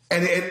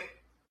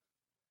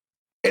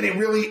 And it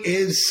really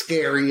is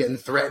scary and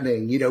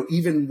threatening,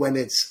 even when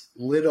it's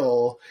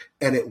little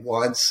and it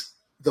wants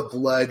the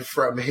blood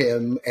from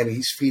him and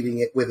he's feeding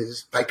it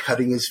by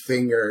cutting his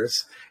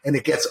fingers, and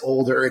it gets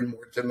older and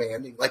more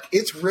demanding. Like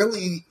it's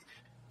really,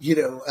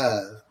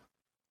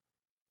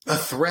 a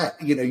threat,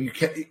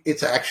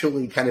 it's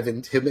actually kind of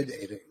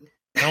intimidating.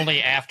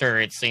 Only after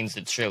it sings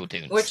its show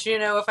tunes. Which,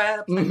 if I had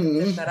a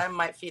plant that I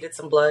might feed it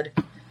some blood.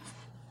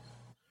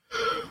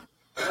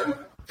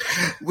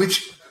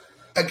 Which,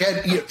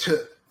 again,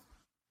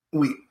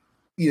 we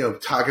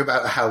talk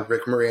about how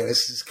Rick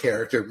Moranis'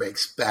 character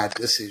makes bad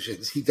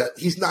decisions.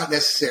 He's not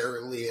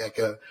necessarily like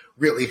a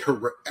really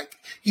heroic.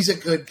 He's a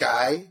good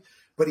guy,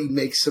 but he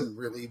makes some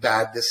really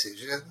bad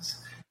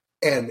decisions.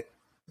 And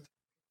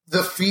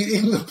the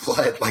feeding the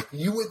blood, like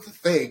you would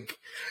think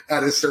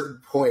at a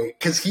certain point,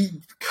 because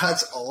he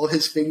cuts all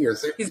his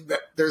fingers.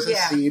 There's a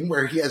scene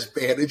where he has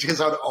bandages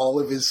on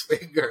all of his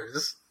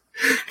fingers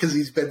because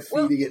he's been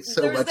feeding it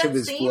so much of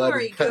his blood. Where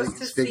he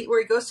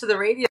goes to the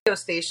radio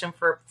station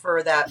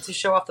for that to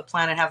show off the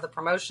plant and have the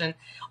promotion.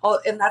 Oh,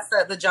 and that's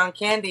the John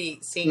Candy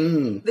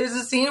scene. There's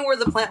a scene where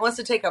the plant wants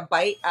to take a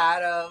bite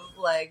out of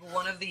like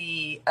one of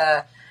the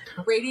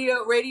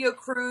radio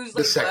crews,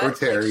 like, the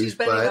secretary's she's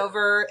bending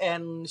over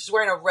and she's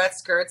wearing a red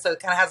skirt, so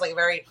it kind of has like a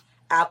very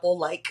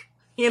Apple-like,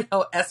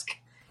 esque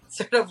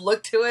sort of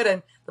look to it.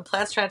 And the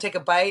plant's trying to take a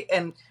bite,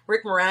 and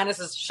Rick Moranis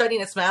is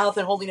shutting its mouth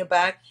and holding it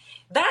back.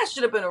 That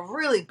should have been a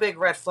really big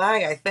red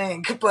flag, I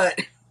think, but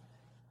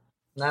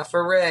not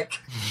for Rick,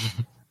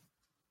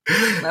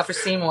 not for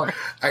Seymour.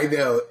 I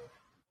know.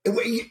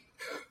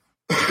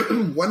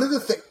 One of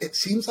the things, it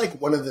seems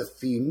like one of the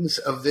themes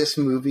of this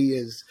movie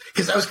is,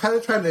 because I was kind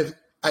of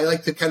I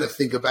like to kind of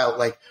think about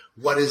like,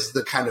 what is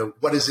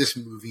this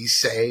movie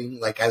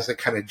saying, like as a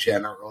kind of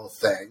general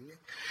thing.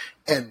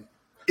 And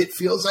it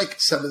feels like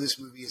some of this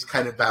movie is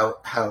kind of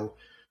about how,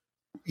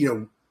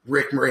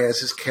 Rick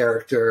Moranis'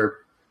 character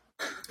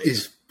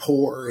is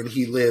poor and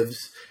he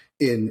lives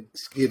in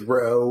Skid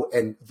Row,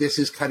 and this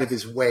is kind of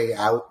his way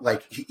out.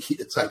 Like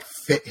it's like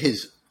fit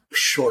his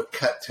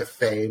shortcut to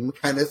fame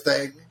kind of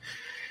thing.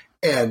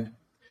 And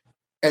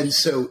and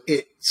so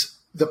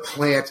the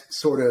plant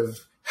sort of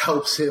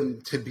helps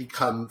him to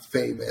become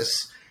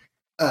famous,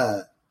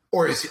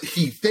 or as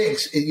he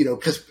thinks,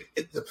 because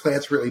the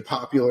plant's really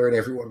popular and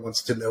everyone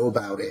wants to know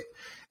about it,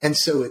 and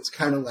so it's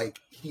kind of like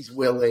he's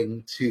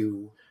willing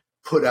to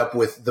put up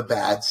with the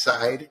bad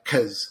side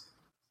because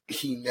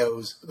he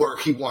knows, or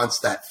he wants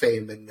that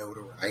fame and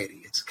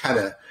notoriety. It's kind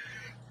of,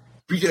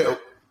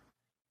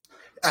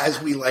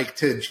 as we like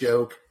to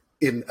joke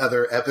in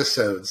other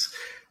episodes,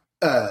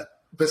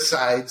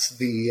 besides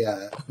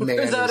the man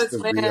is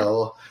the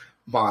real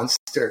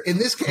monster. In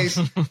this case,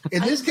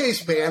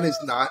 man is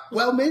not.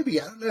 Well, maybe,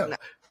 I don't know. No.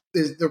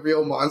 Is the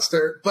real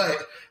monster, but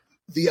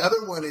the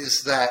other one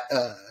is that.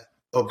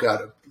 Oh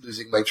God, I'm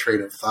losing my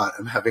train of thought.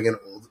 I'm having an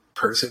old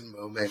person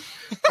moment.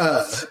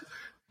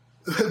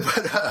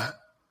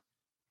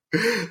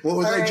 What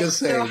was I just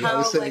saying? So how, I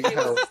was saying it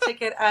was a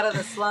ticket out of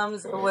the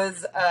slums. It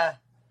was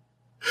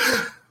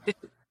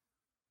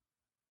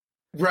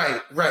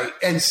right,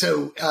 and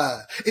so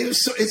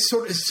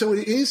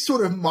it is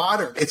sort of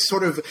modern. It's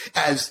sort of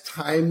as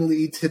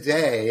timely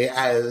today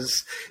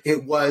as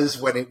it was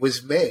when it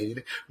was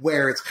made,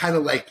 where it's kind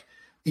of like,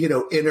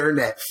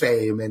 internet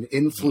fame and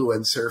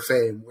influencer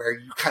fame, where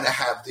you kind of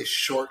have this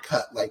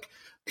shortcut, like,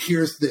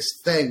 here's this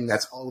thing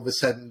that's all of a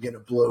sudden going to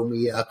blow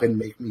me up and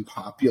make me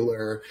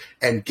popular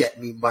and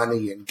get me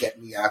money and get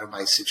me out of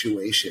my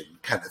situation,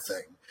 kind of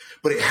thing.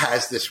 But it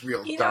has this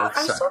real dark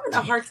side. I'm still having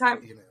a hard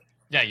time.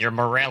 Yeah, your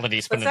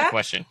morality's put into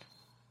question.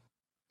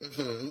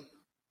 Mm-hmm.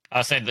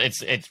 I said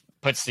it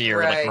puts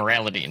your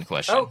morality in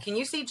question. Oh, can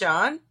you see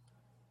John?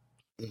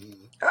 Mm-hmm.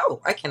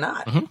 Oh, I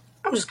cannot. Mm-hmm.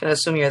 I'm just going to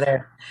assume you're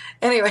there.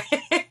 Anyway,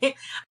 I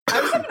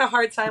was having a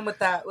hard time with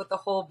that, with the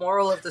whole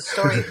moral of the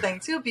story thing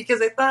too,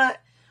 because I thought,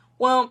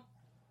 well,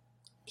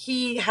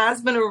 he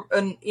has been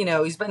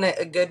he's been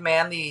a good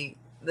man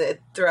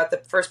throughout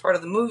the first part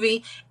of the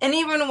movie, and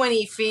even when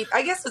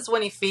I guess it's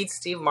when he feeds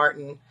Steve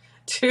Martin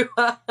to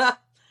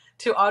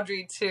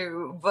Audrey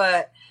too,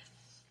 but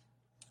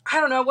I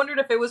don't know. I wondered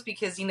if it was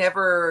because he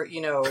never,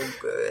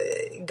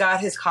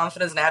 got his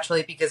confidence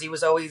naturally, because he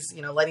was always,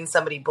 letting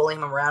somebody bully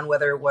him around,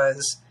 whether it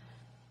was,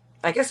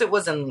 I guess it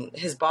wasn't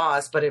his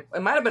boss, but it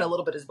might have been a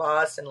little bit his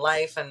boss in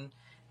life, and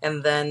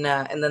then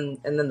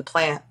the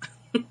plant.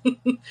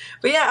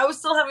 But yeah, I was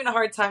still having a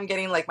hard time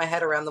getting like my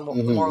head around the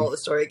moral of the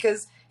story,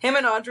 because him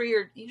and Audrey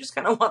you just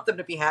kind of want them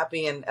to be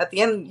happy, and at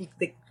the end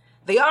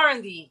they are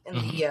in the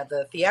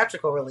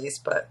theatrical release,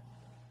 but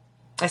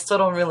I still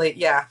don't really.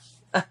 Yeah,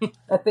 I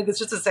think it's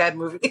just a sad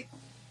movie.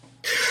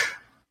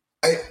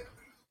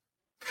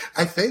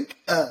 I think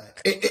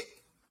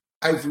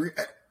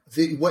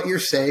what you're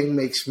saying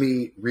makes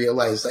me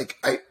realize, like,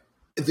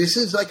 this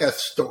is like a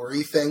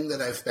story thing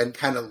that I've been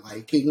kind of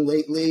liking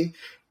lately.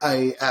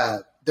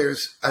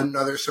 There's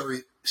another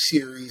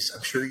series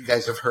I'm sure you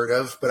guys have heard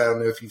of, but I don't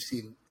know if you've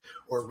seen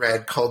or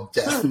read, called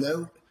Death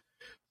Note,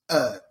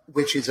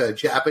 which is a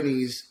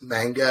Japanese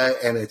manga,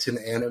 and it's an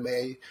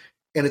anime,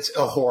 and it's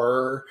a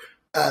horror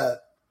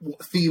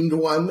themed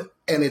one,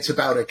 and it's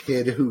about a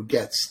kid who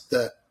gets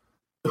a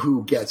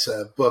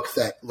book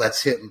that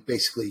lets him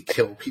basically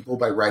kill people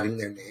by writing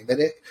their name in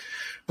it.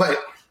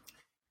 But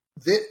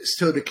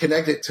so to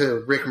connect it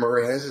to Rick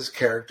Moranis'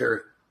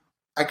 character,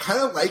 I kind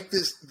of like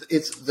this.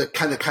 It's the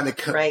kind of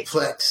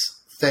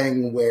complex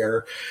thing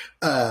where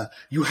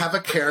you have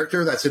a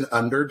character that's an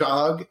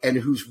underdog and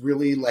who's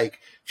really like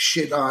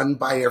shit on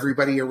by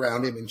everybody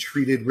around him and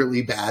treated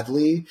really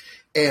badly,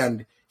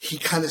 and he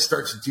kind of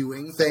starts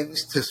doing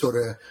things to sort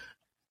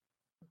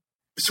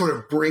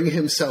of bring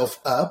himself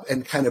up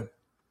and kind of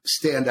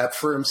stand up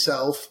for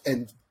himself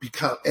and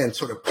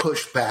sort of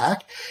push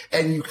back,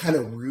 and you kind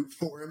of root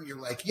for him. You're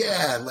like,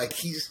 yeah, like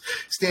he's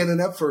standing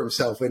up for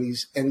himself, and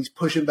he's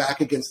pushing back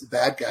against the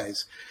bad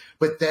guys.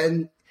 But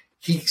then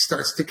he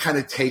starts to kind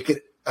of take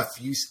it a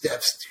few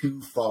steps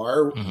too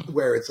far,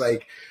 where it's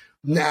like,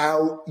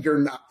 now you're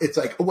not, it's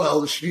like,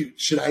 well,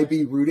 should I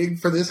be rooting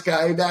for this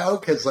guy now?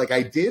 Because like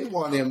I did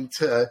want him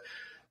to,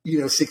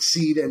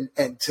 succeed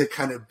and to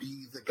kind of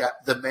be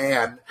the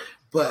man.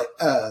 But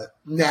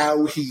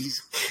now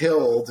he's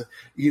killed,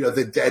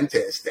 the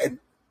dentist, and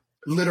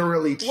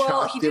literally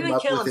chopped him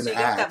up with an axe. So you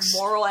get that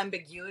moral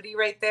ambiguity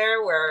right there,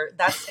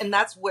 that's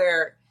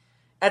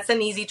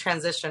an easy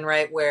transition,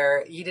 right?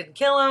 Where he didn't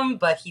kill him,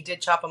 but he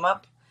did chop him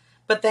up.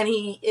 But then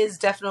he is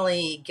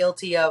definitely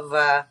guilty of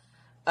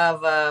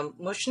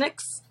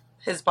Mushnik's,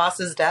 his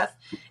boss's death.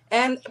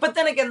 But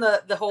then again,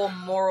 the whole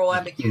moral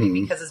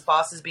ambiguity, because his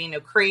boss is being a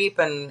creep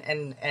and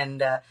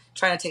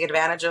trying to take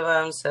advantage of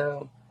him.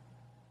 So.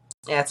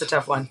 Yeah, it's a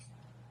tough one.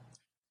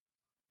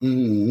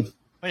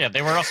 Well, yeah,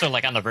 they were also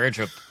like on the verge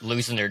of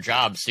losing their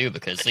jobs too,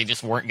 because they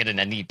just weren't getting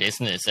any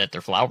business at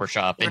their flower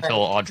shop until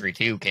Audrey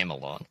 2 came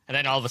along. And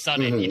then all of a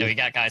sudden, you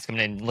got guys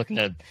coming in looking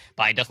to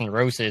buy a dozen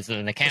roses,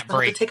 and they can't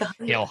break,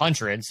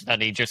 hundreds.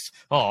 And he just,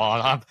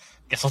 I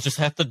guess I'll just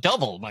have to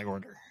double my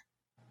order.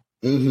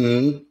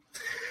 And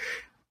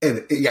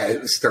yeah,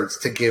 it starts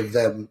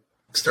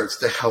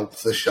to help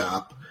the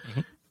shop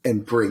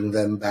and bring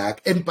them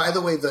back. And by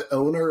the way, the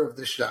owner of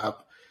the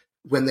shop,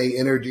 when they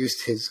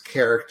introduced his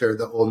character,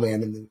 the old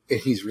man, and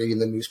he's reading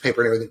the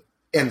newspaper and everything.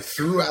 And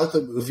throughout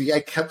the movie, I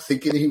kept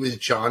thinking he was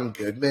John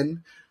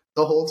Goodman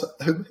the whole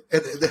time.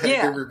 And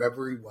then I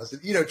remember he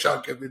wasn't. You know,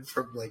 John Goodman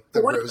from like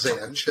the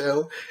Roseanne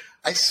show.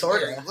 I saw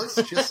it. He looks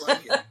just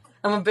like him.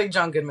 I'm a big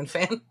John Goodman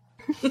fan.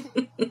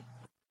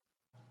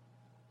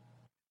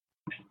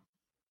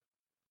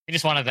 I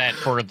just wanted that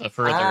for the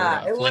further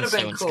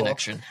Flintstones cool.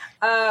 connection.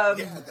 I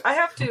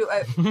have to.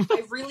 I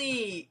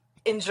really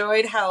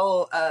enjoyed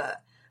how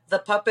the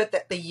puppet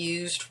that they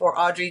used for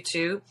Audrey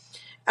too.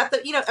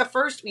 At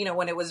first,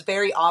 when it was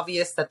very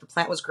obvious that the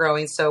plant was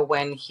growing. So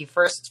when he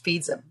first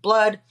feeds it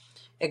blood,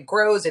 it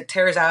grows. It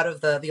tears out of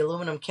the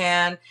aluminum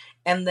can,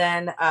 and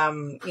then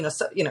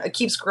it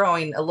keeps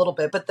growing a little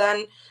bit. But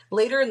then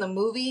later in the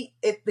movie,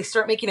 they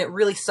start making it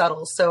really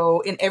subtle.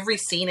 So in every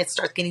scene, it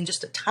starts getting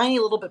just a tiny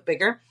little bit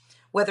bigger,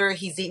 whether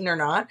he's eaten or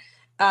not,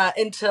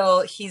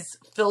 until he's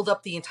filled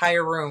up the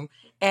entire room.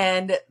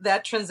 And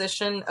that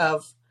transition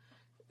of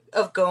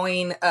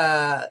going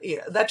from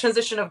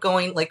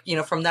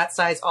that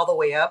size all the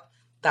way up,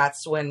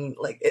 that's when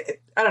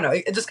I don't know,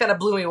 it just kind of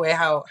blew me away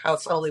how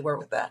subtle they were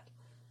with that.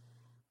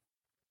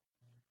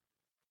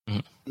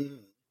 Mm.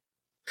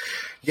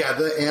 Yeah,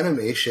 the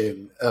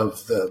animation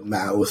of the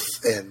mouth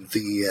and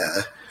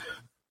the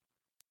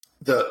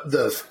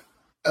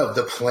of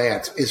the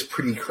plant is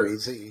pretty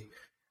crazy.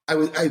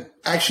 I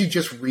actually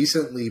just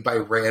recently, by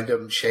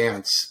random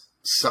chance,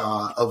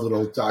 saw a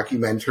little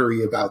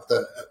documentary about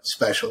the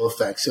special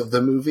effects of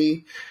the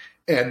movie.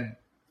 And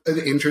an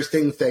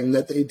interesting thing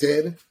that they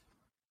did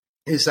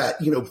is that,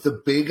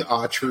 the big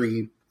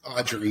Audrey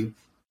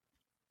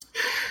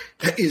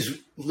is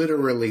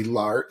literally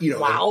large.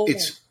 Wow.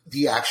 It's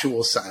the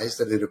actual size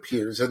that it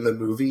appears in the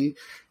movie.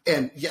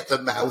 And yet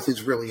the mouth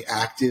is really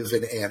active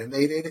and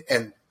animated.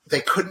 And they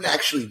couldn't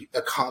actually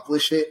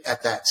accomplish it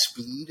at that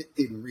speed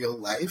in real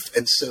life.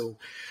 And so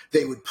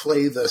they would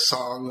play the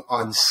song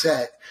on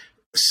set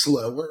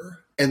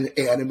slower and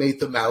animate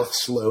the mouth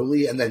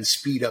slowly and then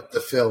speed up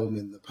the film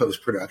in the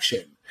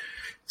post-production.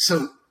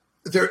 So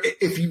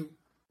if you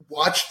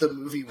watch the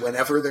movie,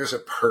 whenever there's a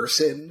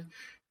person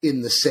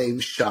in the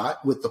same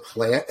shot with the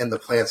plant and the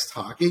plant's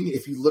talking,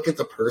 if you look at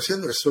the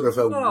person, there's sort of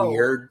a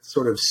weird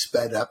sort of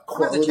sped up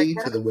quality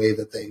to the way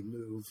that they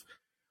move.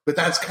 But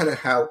that's kind of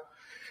how,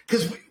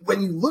 because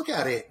when you look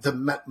at it,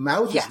 the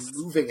mouth is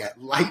moving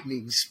at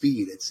lightning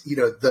speed. It's,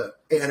 the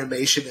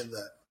animation and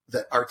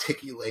the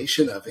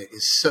articulation of it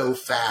is so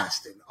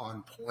fast and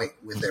on point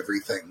with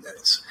everything that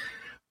it's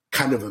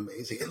kind of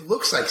amazing. It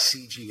looks like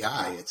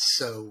CGI. It's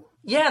so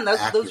and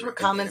those were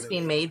comments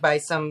being made by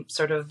some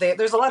sort of.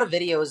 There's a lot of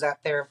videos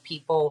out there of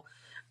people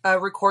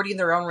recording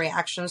their own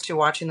reactions to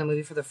watching the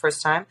movie for the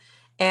first time,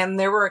 and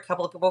there were a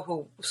couple of people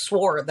who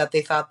swore that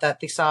they thought that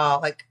they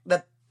saw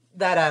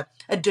that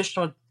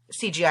additional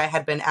CGI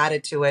had been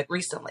added to it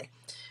recently.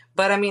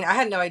 But I mean, I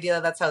had no idea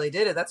that's how they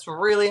did it. That's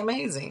really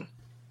amazing.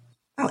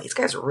 Oh, these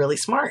guys are really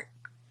smart.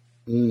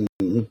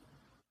 Mm-hmm.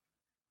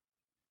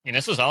 And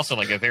this was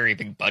also a very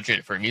big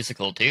budget for a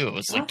musical too. It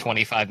was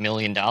 $25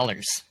 million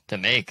to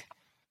make,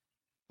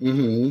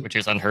 which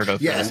is unheard of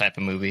for this type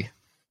of movie.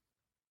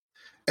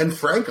 And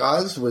Frank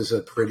Oz was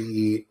a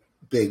pretty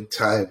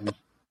big-time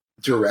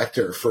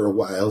director for a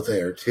while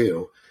there,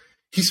 too.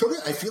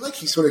 I feel like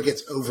he sort of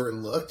gets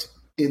overlooked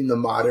in the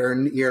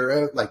modern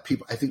era. Like,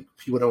 I think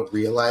people don't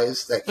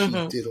realize that he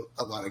did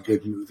a lot of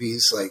good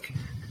movies. Like,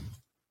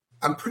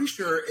 I'm pretty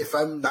sure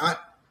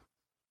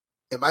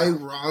am I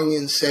wrong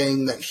in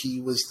saying that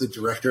he was the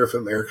director of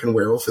American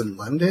Werewolf in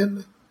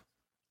London?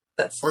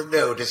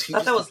 Does he? I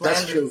thought that was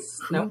Landis.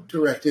 Who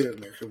directed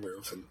American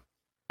Werewolf in?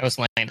 That was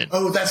Landis.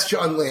 Oh, that's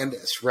John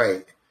Landis,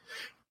 right?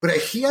 But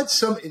he had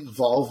some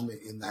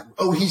involvement in that.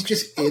 Oh, he's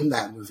just in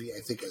that movie,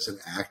 I think, as an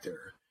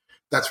actor.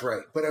 That's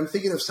right. But I'm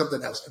thinking of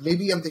something else.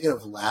 Maybe I'm thinking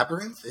of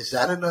Labyrinth. Is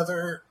that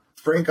another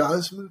Frank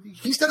Oz movie?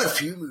 He's done a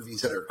few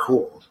movies that are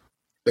cool,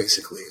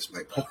 basically, is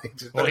my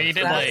point. Well, he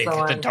did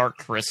The Dark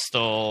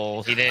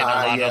Crystal. He did a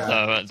lot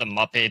of the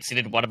Muppets. He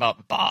did What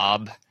About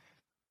Bob?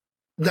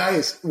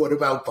 Nice. What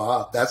About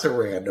Bob? That's a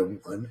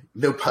random one.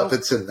 No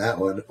puppets in that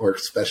one or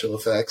special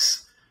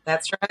effects.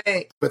 That's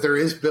right. But there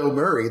is Bill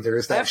Murray. There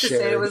is that. I have to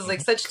say, it was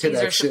such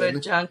teasers to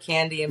put John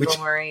Candy and Bill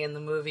Murray in the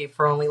movie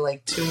for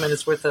only 2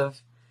 minutes worth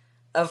of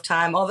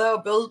time. Although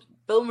Bill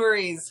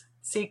Murray's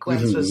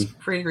sequence was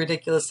pretty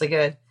ridiculously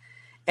good,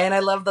 and I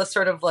love the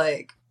sort of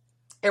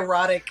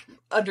erotic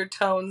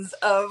undertones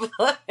of.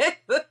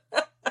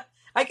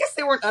 I guess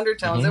they weren't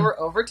undertones; they were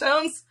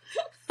overtones.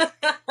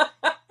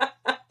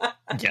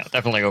 Yeah,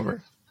 definitely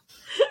over.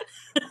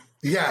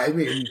 Yeah, I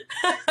mean,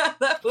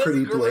 that was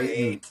pretty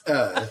great.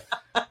 blatant.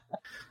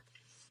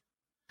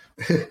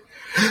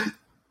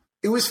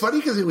 It was funny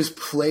because it was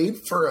played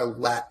for a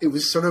laugh. It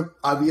was sort of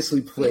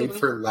obviously played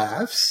for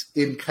laughs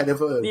in kind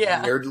of a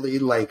weirdly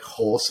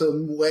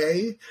wholesome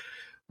way.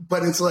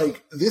 but it's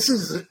like this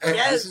is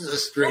a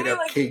straight up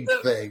like, kink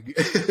thing.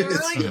 The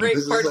really great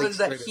part was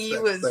that he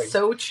was thing.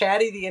 so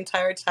chatty the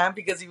entire time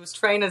because he was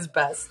trying his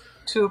best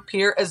to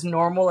appear as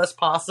normal as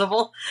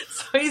possible.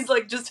 So he's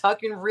like just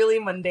talking really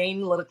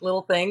mundane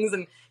little things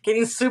and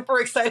getting super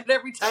excited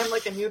every time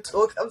like a new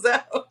tool comes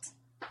out.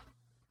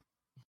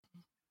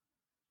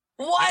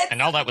 What?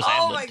 And all that was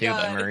ad-lib too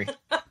by Murray.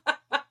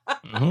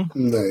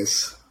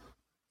 Nice.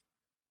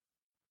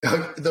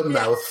 The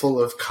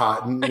mouthful of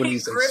cotton when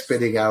he's like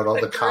spitting out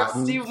all the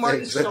cotton. Steve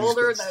Martin's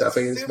shoulder that's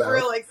in his super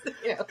mouth. like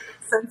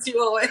sends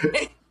you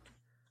away.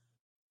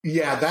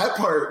 Yeah, that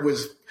part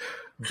was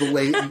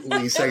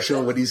blatantly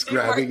sexual when he's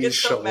grabbing his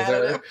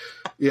shoulder.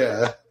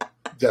 Yeah,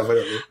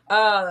 definitely.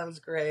 Oh, that was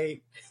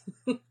great.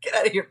 Get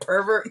out of here,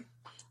 pervert.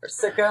 Or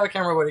sicko. I can't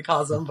remember what he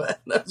calls him,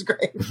 but that was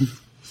great.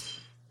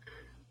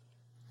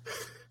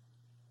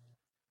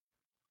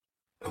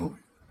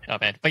 Oh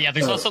man, but yeah,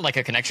 there's also like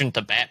a connection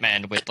to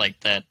Batman with like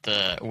that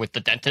with the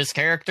dentist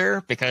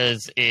character,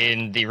 because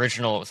in the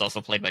original it was also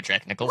played by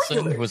Jack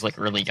Nicholson, who was like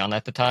really young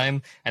at the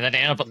time, and then they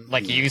ended up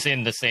like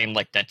using the same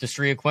like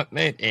dentistry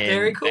equipment in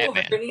Very cool,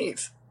 Batman. very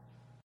neat.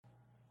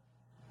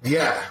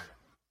 Yeah,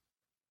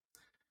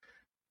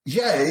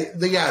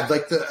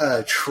 like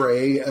the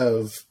tray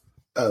of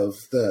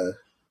the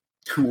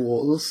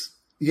tools.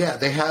 Yeah,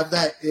 they have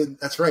that in.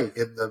 That's right,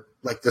 in the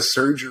like the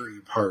surgery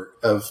part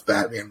of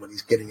Batman when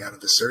he's getting out of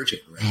the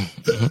surgeon, right?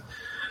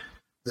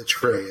 The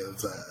tray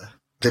of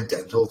the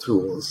dental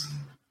tools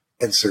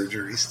and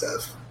surgery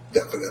stuff,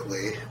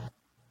 definitely.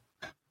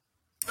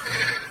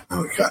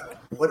 Oh my god,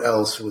 what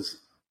else was?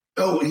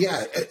 Oh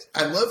yeah,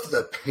 I love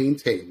the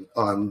painting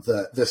on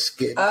the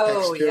skin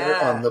texture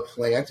on the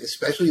plant,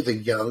 especially the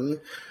young.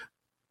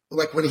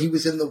 Like when he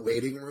was in the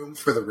waiting room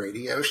for the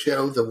radio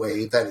show, the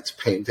way that it's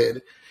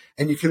painted.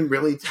 And you can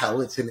really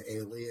tell it's an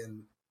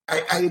alien.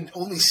 I had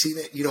only seen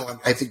it, on,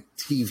 I think,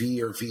 TV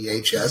or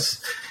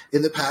VHS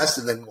in the past,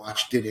 and then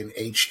watched it in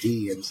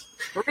HD. And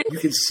you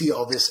can see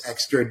all this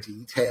extra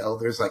detail.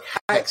 There's like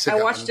hexagon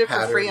I watched it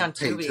for free on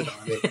painted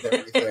Tubi. on it and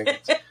everything.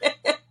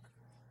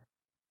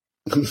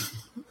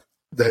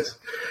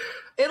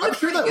 It looked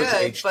pretty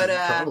good, HD, but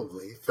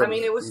probably.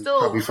 it was still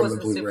probably from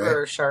wasn't the Blu-ray.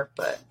 super sharp.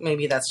 But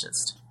maybe that's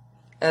just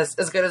as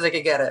good as I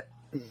could get it.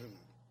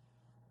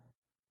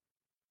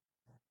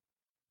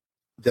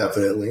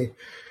 Definitely.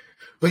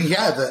 But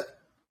yeah,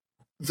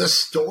 the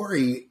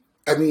story,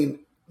 I mean,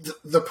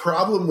 the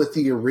problem with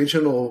the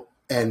original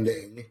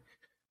ending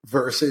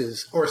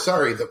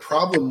the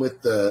problem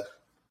with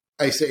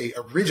I say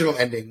original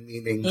ending,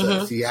 meaning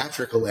the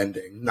theatrical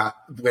ending, not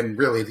when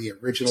really the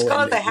original ending. It's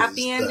called the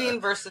happy ending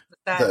versus the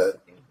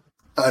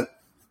sad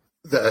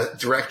the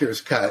director's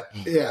cut.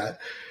 Yeah.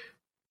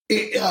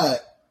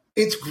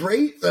 It's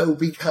great though,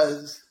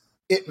 because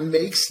it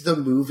makes the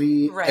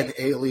movie an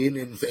alien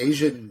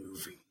invasion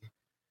movie,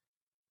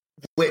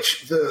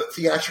 which the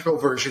theatrical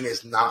version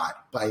is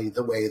not, by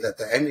the way that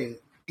the ending,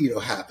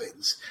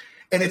 happens.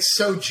 And it's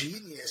so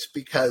genius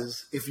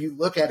because if you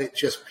look at it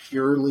just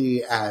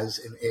purely as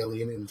an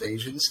alien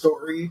invasion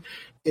story,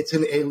 it's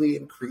an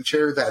alien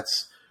creature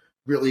that's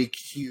really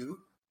cute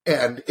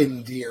and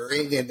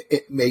endearing, and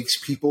it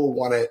makes people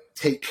want to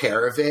take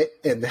care of it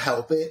and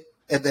help it.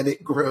 And then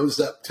it grows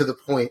up to the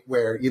point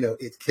where,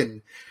 it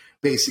can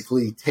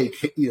basically take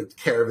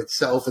care of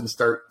itself and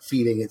start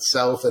feeding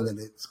itself, and then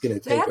it's going to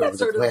take over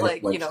the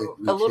planet.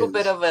 A little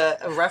bit of a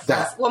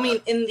reference. Well, I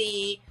mean, in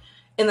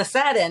the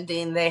sad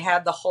ending, they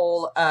had the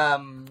whole,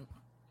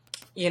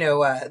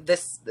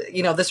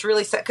 this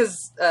really sad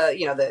because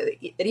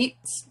it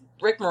eats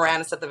Rick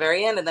Moranis at the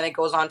very end, and then it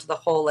goes on to the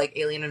whole like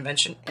alien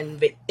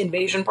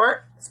invasion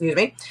part. Excuse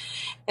me,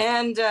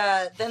 and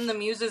then the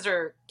muses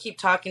keep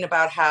talking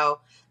about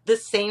how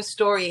this same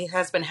story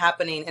has been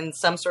happening in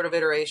some sort of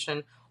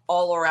iteration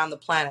all around the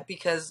planet,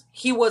 because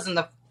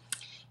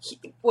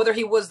whether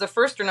he was the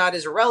first or not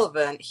is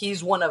irrelevant.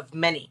 He's one of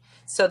many.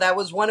 So that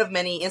was one of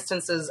many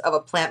instances of a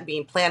plant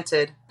being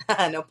planted,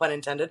 no pun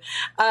intended,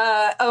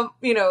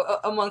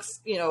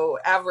 amongst,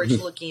 average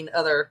looking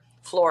other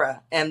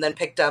flora, and then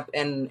picked up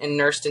and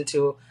nursed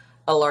into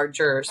a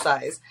larger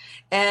size.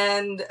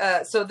 And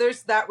so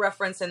there's that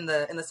reference in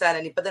the sad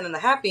ending. But then in the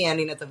happy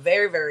ending, at the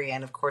very, very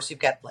end, of course, you've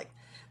got like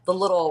the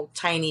little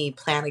tiny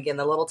plant again,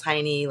 the little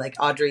tiny like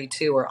Audrey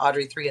 2 or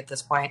Audrey 3 at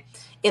this point,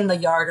 in the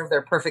yard of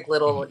their perfect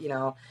little,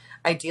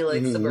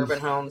 idyllic suburban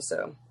home.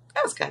 So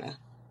that was kind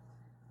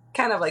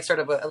of like sort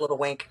of a little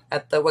wink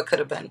at what could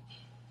have been.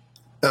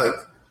 Does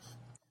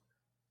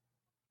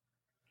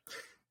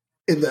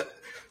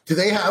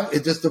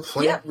the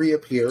plant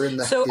reappear in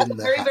the at the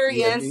very,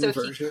 very end? So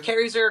version? He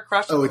carries her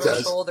across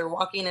the shoulder,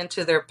 walking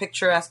into their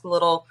picturesque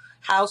little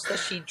house that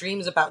she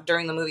dreams about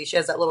during the movie. She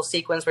has that little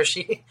sequence where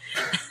she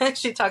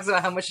she talks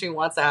about how much she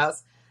wants a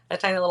house, a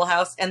tiny little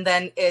house, and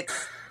then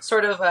it's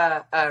sort of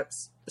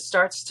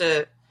starts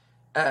to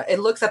it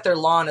looks at their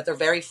lawn, at their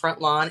very front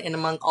lawn, and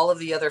among all of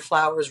the other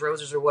flowers,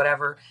 roses or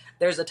whatever,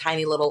 there's a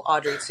tiny little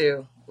Audrey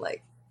 2,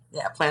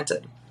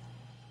 planted.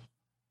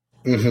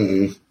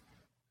 Mm-hmm.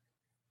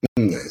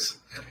 Nice.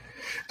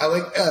 I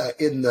like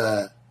in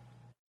the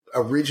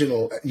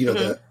original,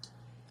 the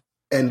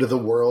end of the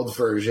world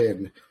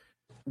version,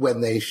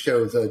 when they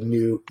show the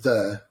new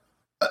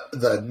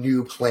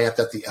plant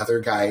that the other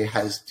guy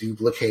has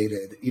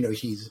duplicated,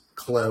 he's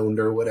cloned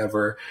or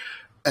whatever,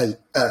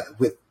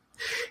 with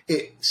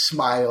it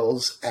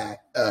smiles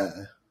at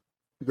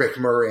Rick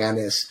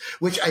Moranis,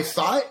 which I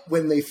thought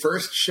when they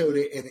first showed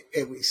it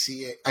and we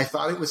see it, I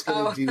thought it was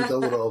going to do the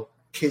little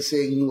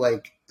kissing,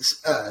 like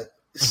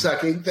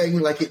sucking thing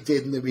like it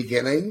did in the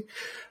beginning.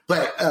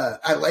 But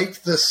I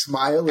liked the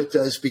smile it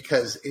does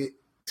because it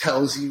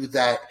tells you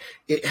that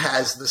it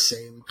has the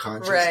same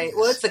consciousness. Right.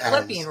 Well, it's a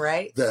clipping,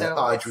 right? The so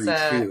Audrey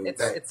 2.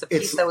 It's a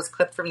piece that was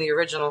clipped from the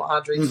original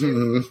Audrey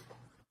 2.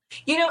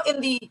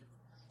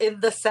 In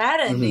the sad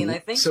ending, I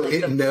think so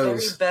the very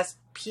best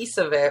piece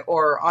of it,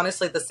 or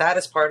honestly the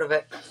saddest part of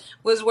it,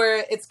 was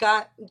where it's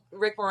got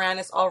Rick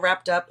Moranis all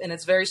wrapped up and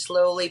it's very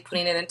slowly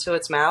putting it into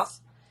its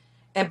mouth.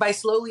 And by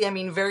slowly, I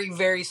mean very,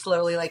 very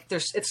slowly. Like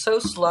it's so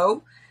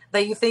slow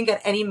that you think at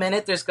any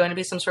minute there's going to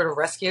be some sort of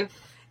rescue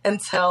and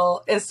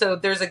so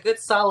there's a good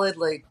solid,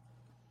 like,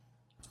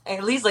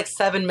 at least like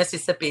 7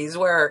 Mississippis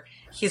where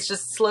he's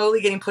just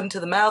slowly getting put into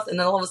the mouth. And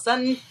then all of a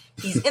sudden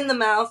he's in the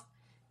mouth.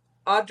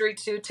 Audrey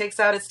 2 takes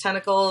out its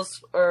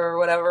tentacles or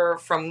whatever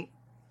from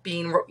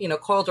being,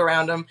 coiled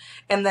around him,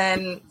 and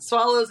then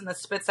swallows and then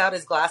spits out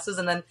his glasses.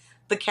 And then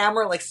the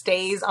camera like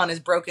stays on his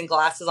broken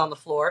glasses on the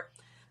floor.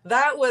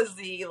 That was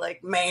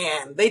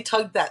man, they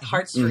tugged that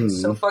heartstring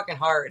so fucking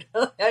hard.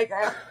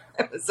 I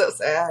was so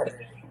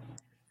sad.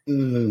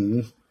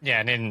 Mm-hmm. Yeah,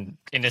 and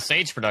in the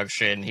Sage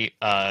production,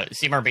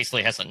 Seymour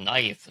basically has a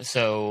knife.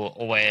 So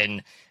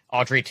when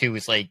Audrey 2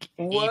 is eating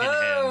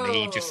him,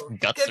 he just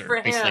guts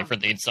her basically from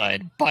the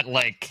inside. But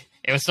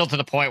it was still to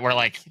the point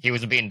where he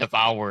was being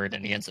devoured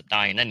and he ends up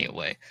dying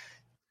anyway.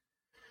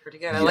 Pretty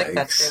good. I like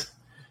that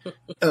too.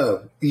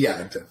 Oh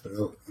yeah,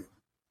 definitely.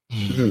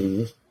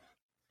 Mm-hmm.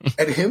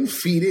 And him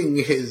feeding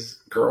his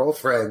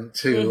girlfriend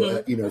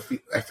to,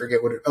 I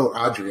forget what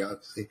Audrey,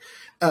 obviously,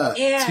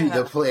 to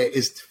the plant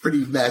is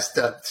pretty messed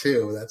up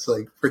too. That's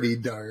pretty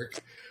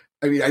dark.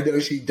 I mean, I know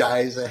she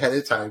dies ahead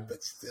of time,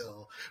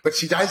 but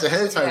she dies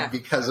ahead of time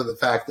because of the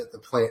fact that the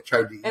plant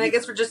tried to eat her. And I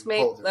guess we're just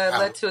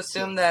led to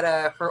assume that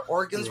her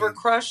organs were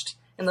crushed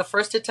in the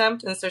first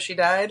attempt, and so she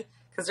died,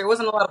 because there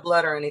wasn't a lot of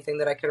blood or anything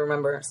that I could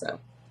remember,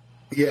 so.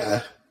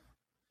 Yeah.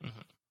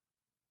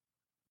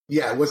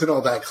 Yeah, it wasn't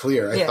all that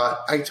clear.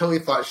 I totally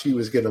thought she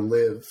was going to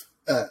live.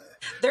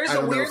 There's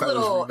a weird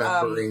little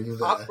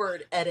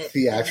awkward edit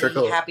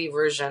theatrical in the Happy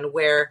version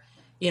where,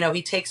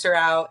 he takes her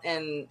out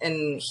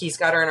and he's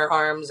got her in her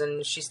arms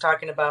and she's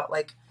talking about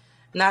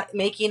not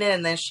making it,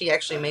 and then she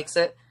actually makes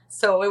it.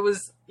 So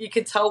you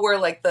could tell where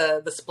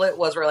the split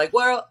was. We're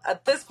well,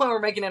 at this point we're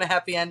making it a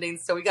happy ending,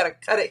 so we got to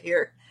cut it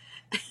here.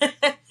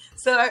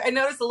 So I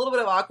noticed a little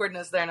bit of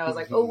awkwardness there, and I was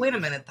like, oh, wait a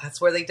minute,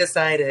 that's where they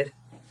decided.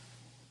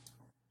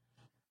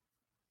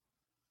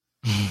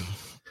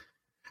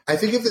 I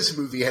think if this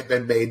movie had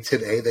been made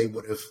today, they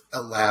would have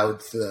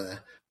allowed the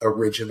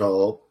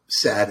original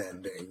sad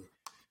ending.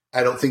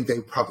 I don't think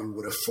they probably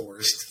would have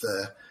forced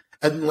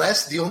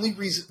unless the only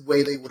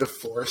way they would have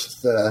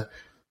forced the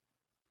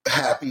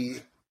happy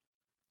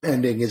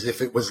ending is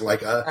if it was a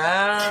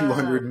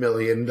 $200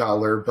 million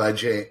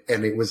budget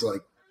and it was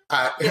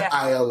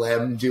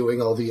ILM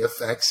doing all the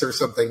effects or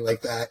something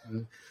like that,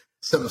 and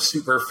some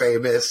super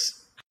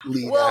famous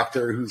lead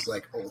actor who's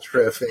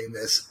ultra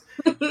famous.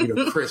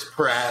 Chris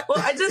Pratt. Well,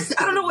 I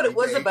don't know what it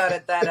was about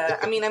it that,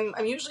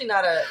 I'm usually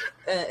not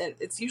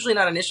it's usually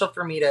not an issue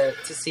for me to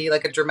see a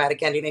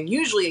dramatic ending. And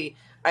usually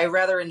I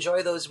rather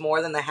enjoy those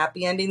more than the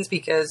happy endings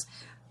because,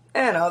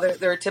 I don't know,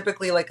 they're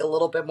typically a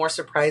little bit more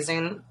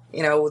surprising,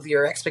 with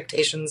your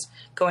expectations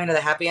going to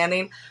the happy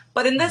ending.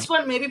 But in this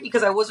one, maybe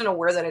because I wasn't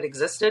aware that it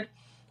existed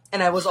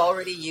and I was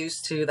already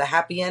used to the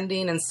happy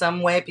ending in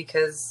some way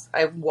because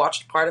I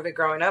watched part of it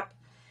growing up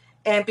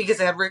and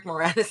because I have Rick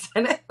Moranis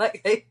in it.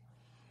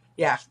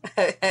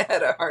 I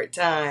had a hard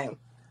time.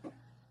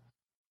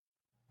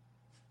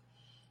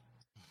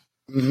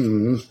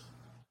 Mm-hmm.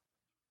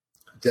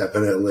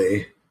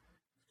 Definitely.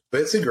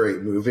 But it's a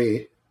great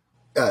movie.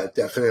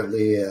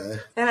 Definitely.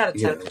 10 out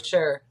of 10 for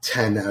sure.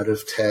 10 out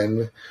of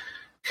 10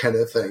 kind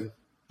of thing.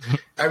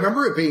 I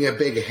remember it being a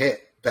big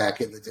hit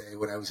back in the day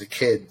when I was a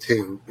kid,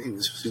 too. It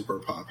was super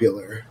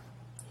popular.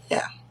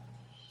 Yeah.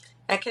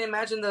 I can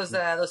imagine those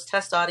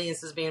test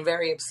audiences being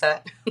very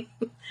upset.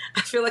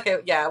 I feel like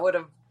I would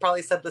have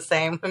probably said the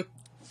same.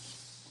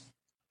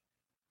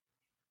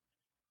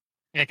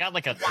 It got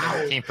a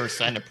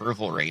 13%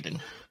 approval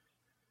rating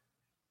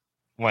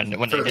when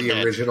for they did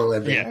the original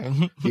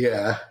ending.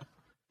 Yeah.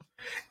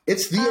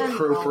 It's the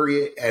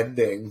appropriate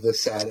ending, the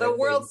sad ending. The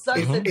world sucks.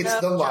 It's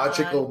the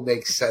logical,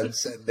 makes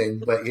sense ending,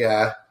 but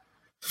yeah.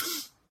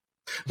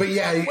 But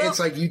yeah, it's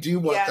you do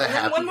want the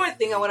happy. One more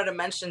thing I wanted to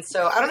mention.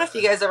 So I don't know if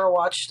you guys ever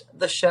watched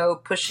the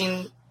show I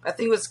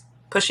think it was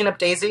Pushing Up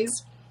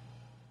Daisies.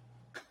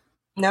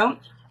 No?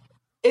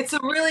 It's a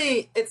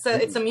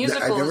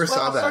musical. I never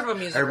saw that. Sort of a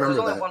musical. I remember There's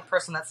only that. one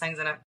person that sings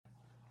in it.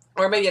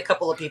 or maybe a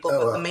couple of people,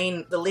 but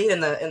the lead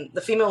and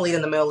the female lead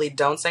and the male lead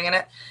don't sing in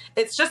it.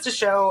 It's just to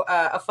show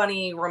a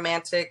funny,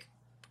 romantic,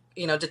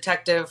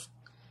 detective,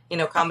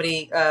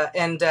 comedy.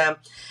 And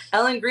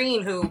Ellen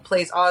Green, who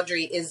plays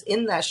Audrey, is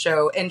in that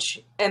show.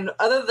 And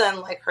other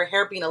than like her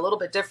hair being a little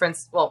bit different,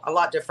 well, a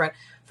lot different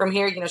from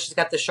here, she's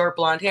got the short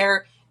blonde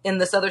hair. In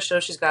this other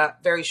show, she's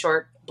got very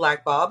short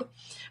black bob.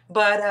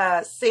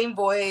 But same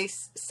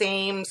voice,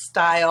 same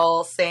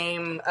style,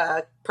 same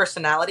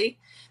personality.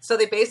 So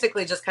they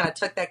basically just kind of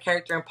took that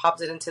character and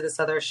popped it into this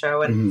other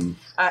show, and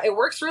it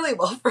works really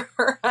well for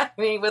her. I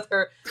mean, with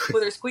her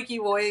squeaky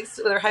voice,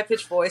 with her high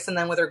pitched voice, and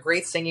then with her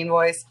great singing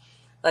voice,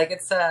 like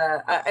it's.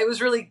 I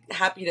was really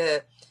happy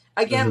to,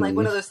 again, like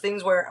one of those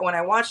things where when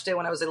I watched it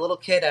when I was a little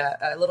kid,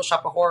 a Little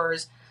Shop of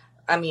Horrors.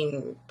 I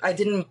mean, I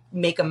didn't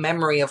make a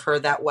memory of her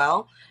that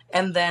well,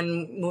 and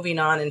then moving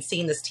on and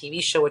seeing this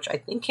TV show, which I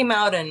think came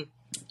out in,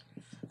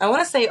 I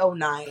want to say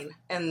 2009,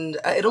 and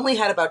it only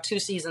had about 2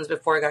 seasons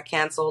before it got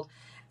canceled.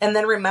 And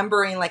then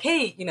remembering, like,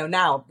 hey,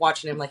 now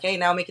watching him, like, hey,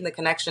 now making the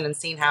connection and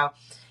seeing how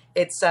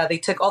it's they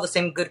took all the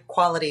same good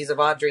qualities of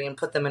Audrey and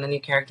put them in a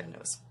new character, and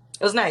it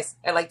was nice.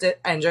 I liked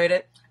it. I enjoyed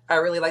it. I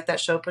really liked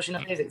that show, Pushing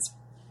Up Daisies.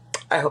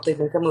 I hope they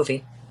make a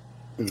movie.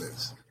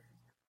 Nice.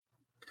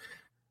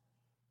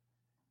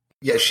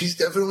 Yeah, she's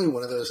definitely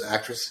one of those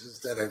actresses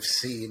that I've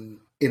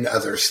seen in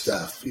other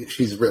stuff.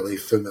 She's really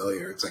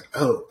familiar. It's like,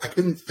 oh, I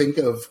couldn't think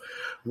of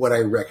what I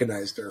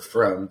recognized her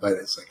from, but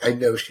it's like I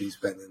know she's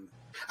been in.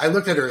 I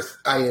looked at her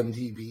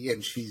IMDb,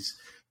 and she's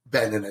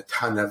been in a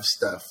ton of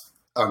stuff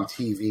on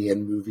TV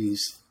and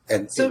movies.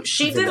 And so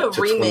she did a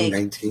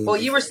remake. Well,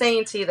 you were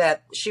saying, T,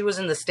 that she was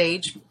in the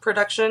stage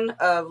production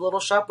of Little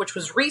Shop, which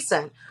was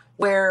recent,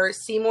 where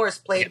Seymour is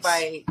played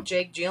by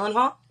Jake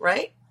Gyllenhaal,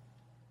 right?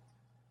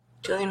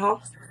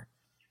 Gyllenhaal?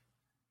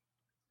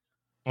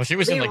 Well, she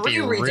was in like the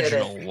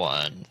original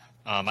one.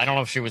 I don't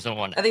know if she was in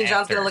one. I think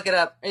John's going to look it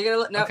up. Are you going to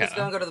look? No, he's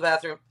going to go to the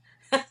bathroom.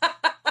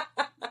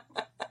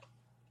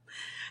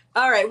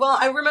 All right. Well,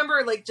 I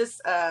remember like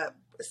just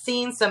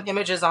seeing some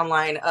images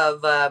online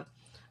of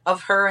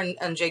her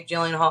and Jake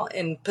Gyllenhaal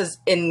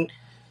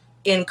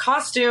in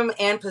costume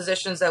and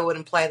positions that would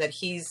imply that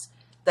he's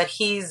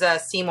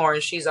Seymour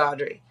and she's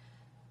Audrey.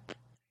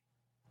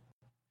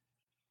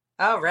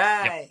 All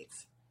right. Yep.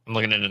 I'm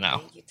looking at it now.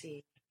 Thank you,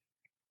 T.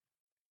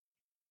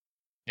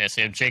 Yeah,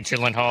 so you have Jake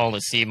Gyllenhaal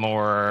as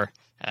Seymour,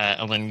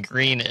 Ellen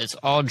Green as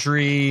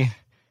Audrey.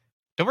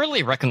 Don't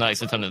really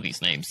recognize a ton of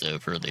these names though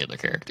for the other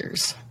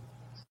characters.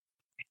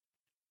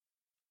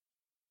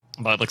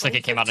 But it looks like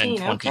it came out in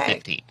 2015.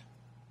 Okay.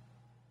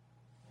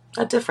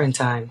 A different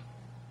time.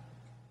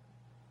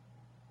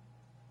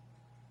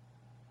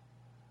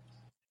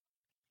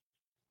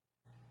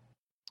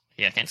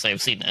 Yeah, I can't say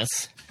I've seen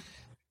this.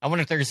 I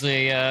wonder if there's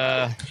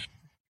a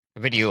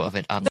video of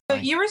it online. So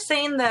you were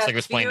saying that it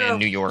was playing in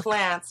New York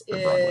plants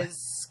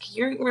is... Can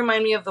you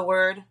remind me of the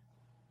word?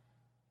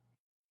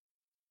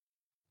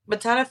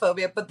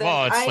 Botanophobia, but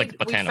then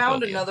we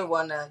found another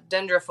one,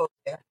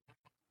 dendrophobia.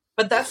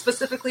 But that's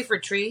specifically for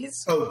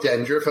trees? Oh,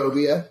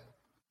 dendrophobia?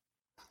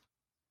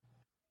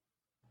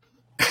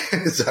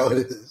 Is that what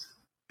it is?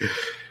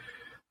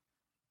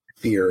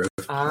 Fear of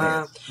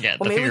plants. Yeah,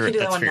 well, maybe we can do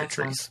that one next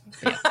trees.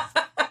 Yeah.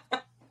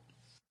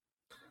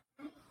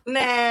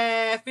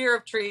 Nah, fear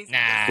of trees.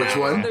 Nah. Which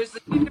one? There's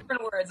a few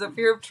different words, a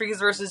fear of trees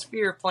versus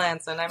fear of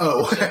plants, and I'm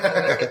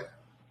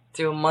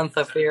do a month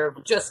of fear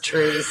of just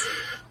trees.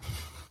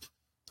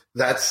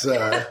 That's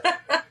that's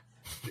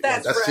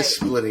right. Just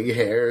splitting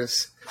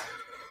hairs.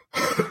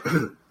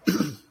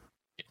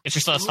 It's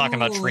just us talking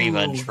about tree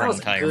veg for an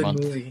entire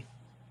month. Movie.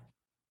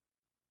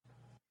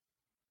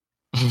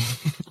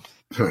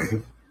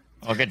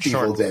 I'll get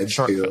Evil Dead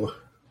short. Mm-hmm.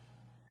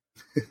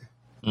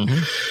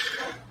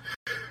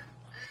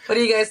 What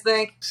do you guys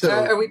think?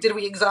 So, did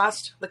we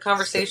exhaust the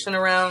conversation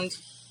around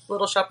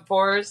Little Shop of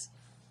Horrors?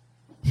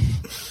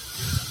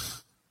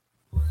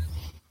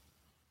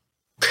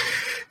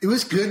 It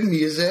was good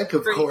music,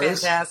 of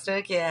course.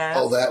 Fantastic, yeah.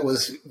 All that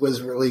was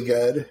really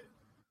good.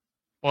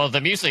 Well,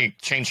 the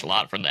music changed a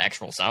lot from the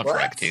actual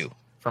soundtrack, too,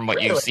 from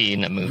what you see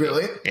in the movie.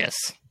 Really?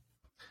 Yes.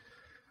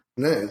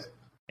 Nice.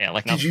 Yeah,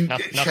 like Did you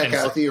check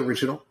out the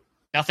original?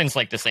 Nothing's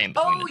like the same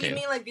between the two. You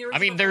mean like the original? I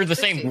mean, they're the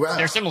same. Wow.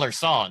 They're similar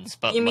songs,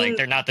 but like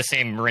they're not the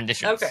same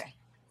renditions. Okay.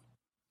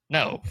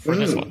 No, for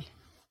this one.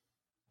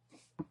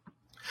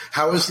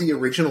 How is the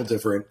original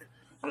different?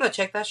 I'm gonna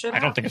check that shit out. I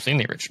don't think I've seen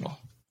the original.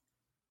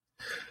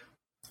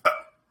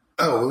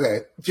 Oh,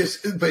 okay.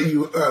 But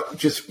you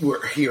just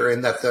were hearing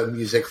that the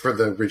music for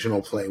the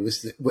original play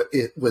was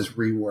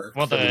reworked.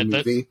 Well, for the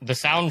movie. The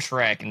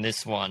soundtrack in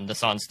this one, the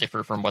songs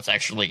differ from what's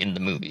actually in the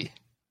movie.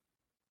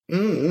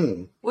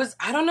 Mm-hmm.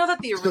 I don't know that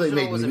the original so they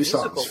made was new a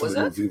musical, songs for was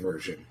the it? movie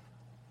version.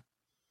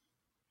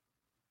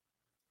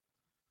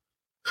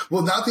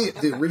 Well, not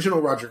the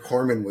original Roger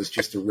Corman was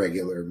just a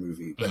regular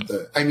movie, but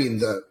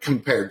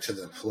compared to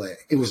the play,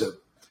 it was a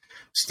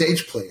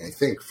stage play, I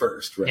think,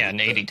 first, right? Yeah, in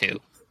 82.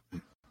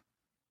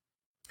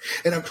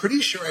 And I'm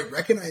pretty sure I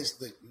recognize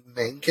the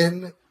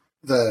Menken,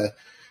 the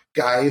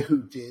guy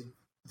who did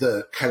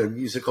the kind of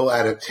musical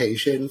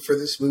adaptation for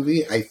this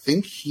movie. I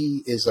think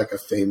he is like a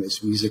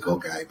famous musical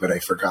guy, but I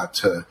forgot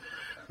to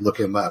look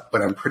him up.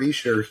 But I'm pretty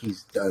sure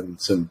he's done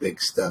some big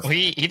stuff. Well,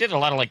 he did a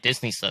lot of like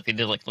Disney stuff. He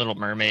did like Little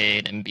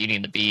Mermaid and Beauty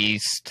and the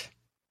Beast.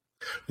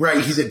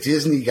 Right, he's a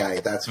Disney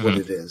guy. That's what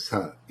it is,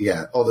 huh?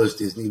 Yeah, all those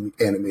Disney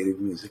animated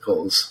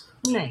musicals.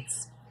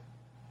 Nice.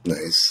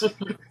 Nice.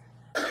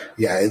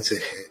 Yeah, it's a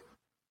hit.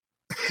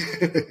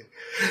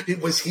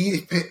 Was he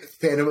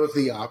Phantom of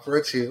the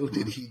Opera too?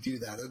 Did he do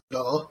that at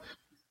all?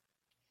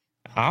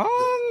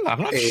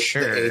 I'm not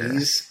sure. The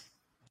 80s?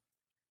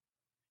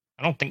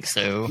 I don't think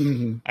so.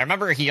 Mm-hmm. I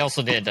remember he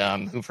also did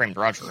Who Framed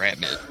Roger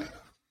Rabbit.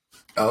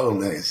 Oh,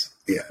 nice.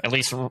 Yeah. At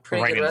least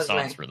Pretty writing good the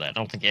songs resume. for that. I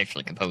don't think he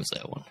actually composed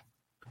that one.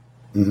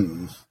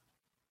 Mm-hmm.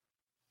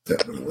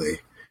 Definitely.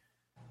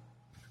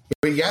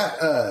 But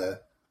yeah,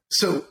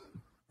 so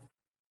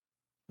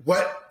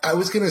what I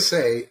was going to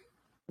say,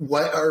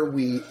 what are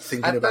we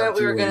thinking I about thought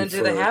we were doing gonna do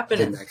for the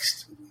happening.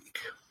 next week?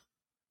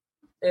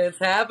 It's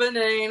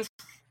happening.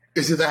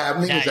 Is it the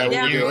happening? Is that what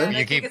yeah, we're doing? man, I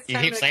You think keep it's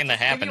time to saying the give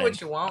you happening. what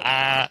you want.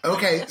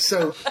 Okay,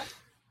 so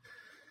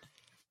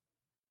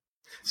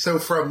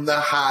from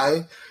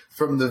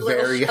the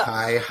very Shop.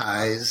 high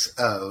highs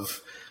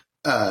of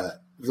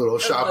Little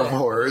Shop of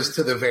Horrors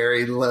to the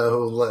very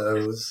low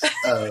lows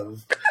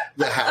of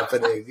the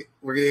happening,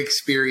 we're going to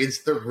experience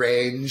the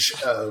range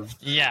of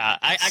Yeah,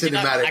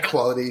 cinematic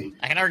quality.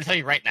 I can already tell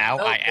you right now,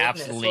 Oh, I goodness.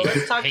 absolutely Well,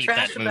 let's talk hate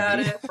trash that about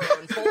movie. it for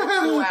a full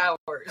 2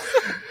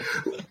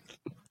 hours.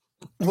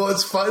 Well,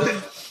 it's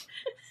fun.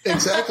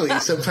 Exactly.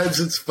 Sometimes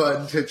it's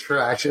fun to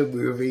trash a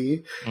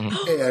movie.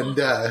 And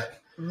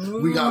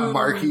we got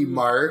Marky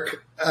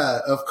Mark,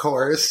 of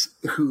course,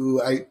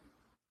 who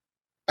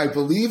I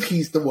believe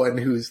he's the one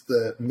who's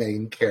the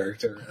main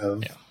character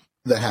of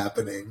The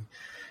Happening,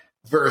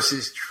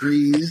 versus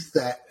trees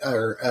that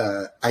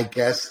are, I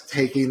guess,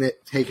 taking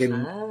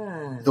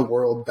the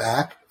world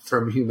back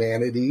from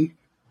humanity.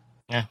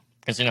 Yeah,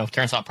 because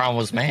turns out problem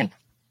was man.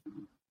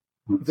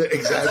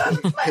 Exactly,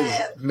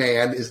 because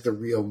man is the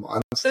real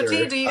monster. So,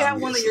 T, do you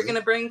have one that you're obviously. going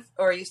to bring,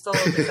 or are you still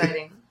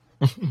deciding?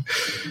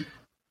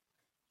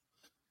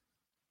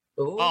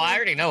 Oh, I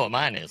already know what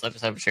mine is. I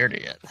just haven't shared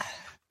it yet.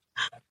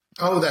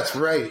 Oh, that's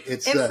right.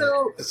 It's And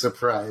a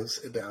surprise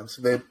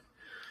announcement.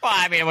 Well,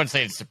 I mean, I wouldn't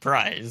say it's a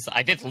surprise.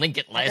 I did link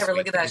it last Never week.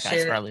 look at that You guys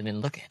shit. probably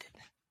didn't look at it.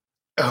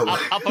 Oh,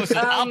 I'll post it.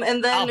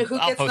 And then who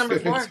I'll gets post number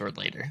it in 4? Discord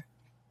later.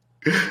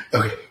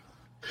 okay.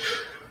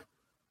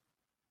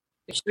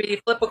 Should we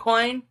flip a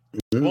coin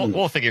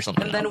We'll figure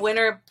something and then out.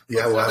 winner?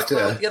 Yeah, we'll have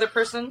to- the other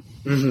person.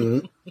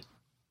 Mm-hmm.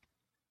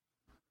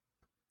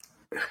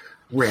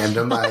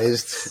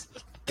 Randomized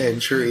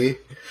entry.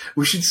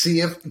 We should see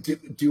if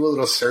do a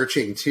little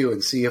searching too,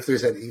 and see if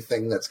there's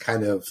anything that's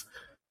kind of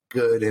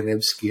good and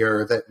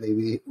obscure that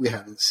maybe we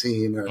haven't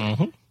seen, or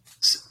Mhm.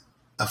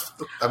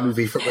 a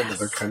movie from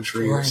another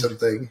country or Right.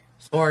 something.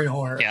 Foreign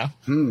horror. Yeah.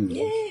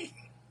 Yay.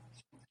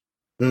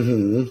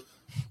 Mm-hmm.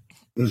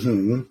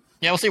 Mm-hmm.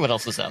 Yeah, we'll see what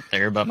else is out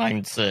there, but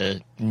mine's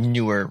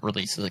newer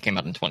releases that came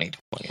out in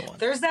 2021.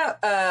 There's that.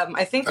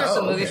 I think there's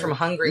some movies okay. from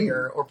Hungary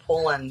or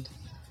Poland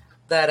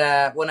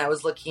that when I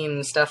was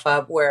looking stuff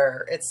up,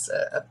 where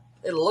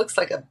it looks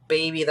like a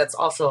baby that's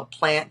also a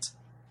plant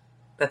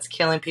that's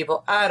killing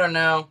people. I don't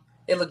know.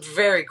 It looked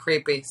very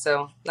creepy,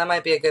 so that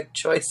might be a good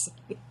choice.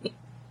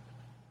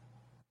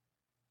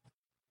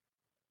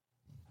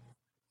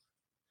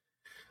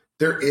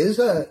 There is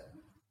a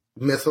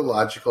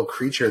mythological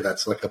creature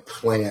that's like a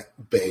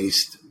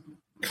plant-based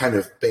kind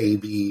of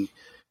baby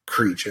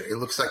creature. It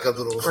looks like a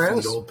little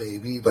Gross. fetal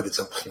baby, but it's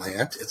a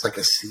plant. It's like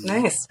a seed.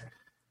 Nice.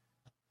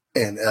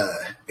 And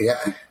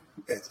yeah,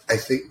 I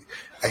think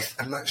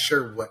I'm not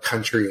sure what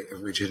country it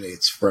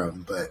originates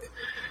from, but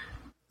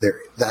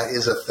that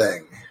is a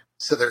thing.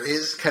 So there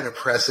is kind of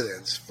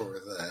precedence for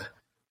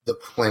the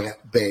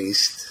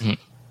plant-based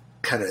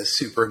kind of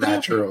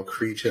supernatural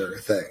creature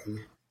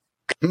thing.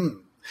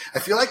 I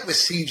feel like with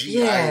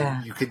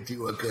CGI, you could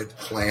do a good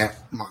plant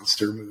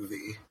monster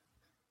movie.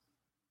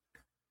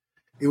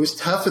 It was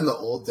tough in the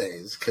old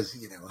days because,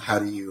 how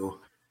do you...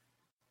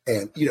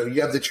 And,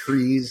 you have the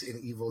trees in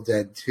Evil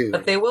Dead 2.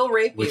 But they will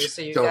rape you, which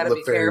so you don't got to be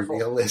look very careful.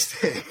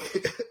 realistic.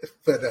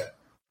 But,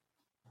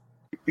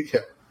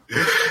 yeah,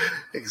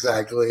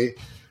 exactly.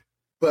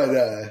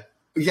 But,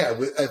 yeah,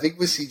 I think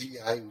with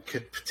CGI, we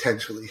could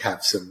potentially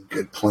have some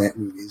good plant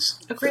movies.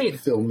 Agreed.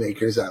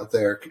 Filmmakers out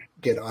there could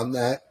get on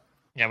that.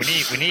 Yeah,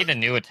 we need a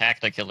new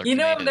Attack the Killer You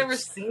know, I've Tomatoes. never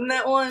seen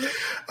that one.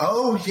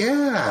 Oh,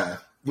 yeah.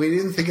 We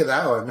didn't think of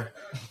that one.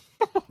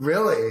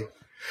 Really?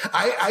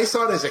 I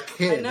saw it as a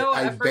kid. I know,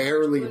 I I've heard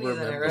barely Clooney's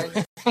in it, remember.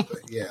 right?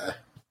 But yeah.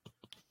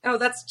 Oh,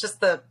 that's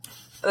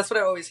what I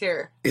always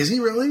hear. Is he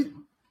really?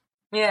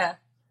 Yeah.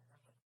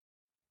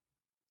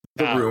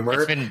 The rumor.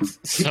 It's been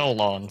so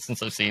long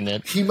since I've seen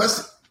it. He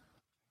must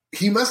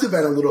have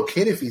been a little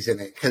kid if he's in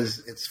it,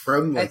 because it's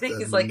from I think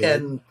he's like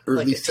a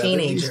early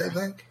teenager. 70s, I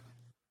think.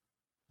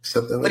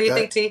 Something What like do you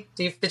that. think,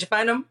 T? Did you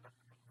find him?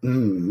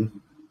 Mm.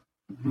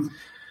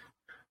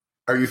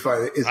 Are you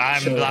fine? Is it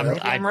showing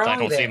up? I I'm wrong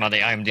don't see there. him on the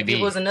IMDb.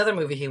 It was another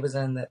movie he was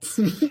in that's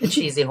a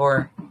cheesy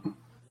horror.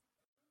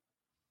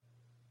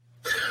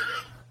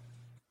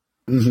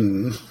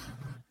 Mm-hmm.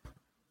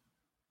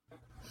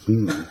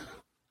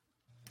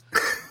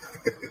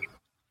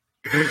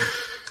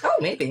 Oh,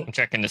 maybe. I'm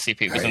checking to see if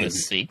he was in a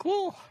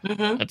sequel.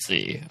 Mm-hmm. Let's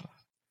see.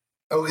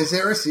 Oh, is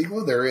there a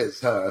sequel? There is,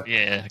 huh?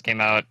 Yeah, it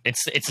came out.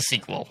 It's a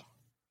sequel.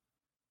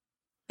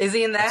 Is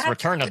he in It's that?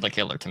 Return of the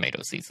Killer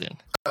Tomatoes he's in.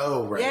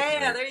 Oh, right.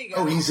 Yeah, right. there you go.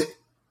 Oh, he's.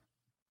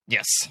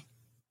 Yes.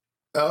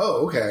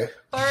 Oh, okay.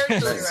 Partially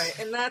Nice.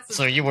 right, and that's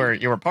So you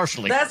were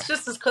partially. that's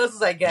just as close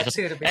as I get just,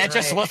 to be It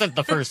just right. wasn't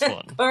the first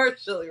one.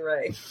 Partially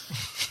right.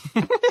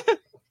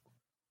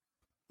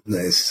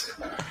 Nice.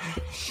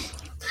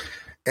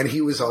 And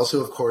he was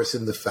also, of course,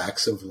 in the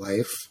Facts of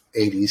Life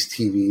 80s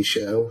TV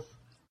show.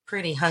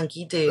 Pretty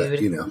hunky But, dude.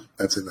 you know,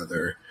 that's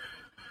another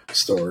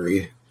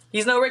story.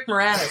 He's no Rick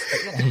Moranis,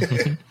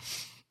 but you know.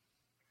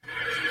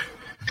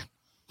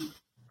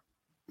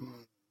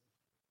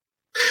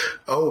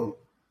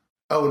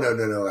 Oh,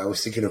 no. I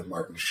was thinking of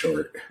Martin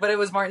Short. But it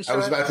was Martin I Short.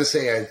 was about to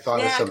say I thought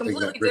of Yeah, something that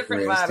completely Rick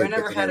different Moranis vibe. I did,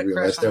 never but had then I a crush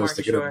realized on I was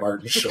Martin thinking of Short.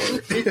 Martin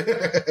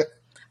Short.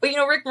 But you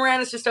know, Rick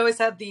Moranis just always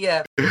had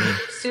the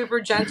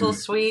super gentle,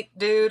 sweet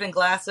dude and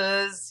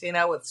glasses, you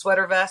know, with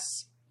sweater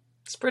vests.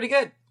 It's pretty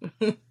good.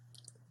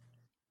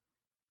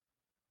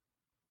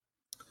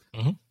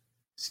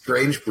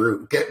 Strange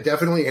Brew.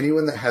 Definitely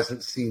anyone that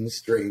hasn't seen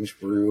Strange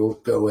Brew,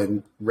 go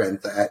and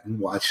rent that and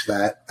watch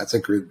that. That's a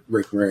good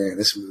Rick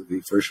Moranis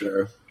movie for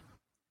sure.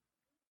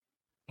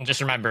 And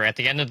just remember, at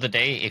the end of the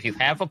day, if you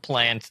have a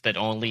plant that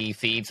only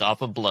feeds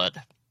off of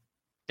blood,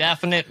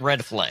 definite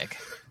red flag.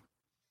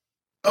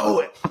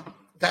 Oh,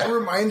 that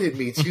reminded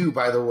me too.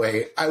 By the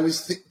way, I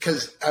was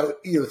because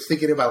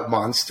thinking about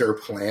monster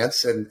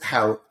plants and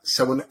how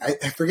someone I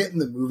forget in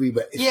the movie,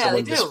 but someone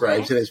they do,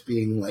 describes right? it as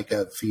being like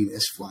a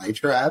Venus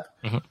flytrap.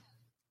 Mm-hmm.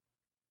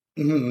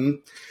 Mm-hmm.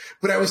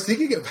 But I was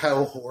thinking of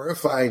how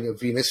horrifying a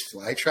Venus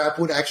flytrap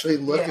would actually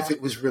look Yeah. if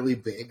it was really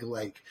big,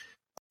 like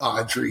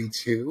Audrey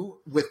too,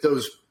 with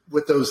those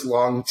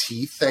long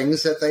teeth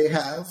things that they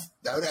have.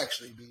 That would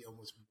actually be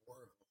almost more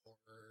of a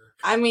horror.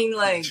 I mean,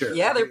 like, Sure,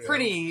 yeah, they're you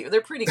know.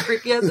 pretty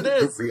creepy as it The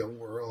is. real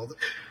world.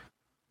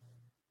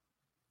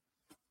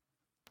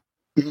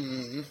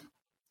 Mhm.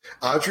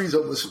 Audrey's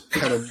almost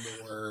kind of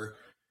more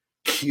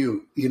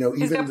cute, you know.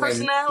 He's Even got when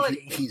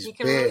personality. he's He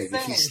can really big,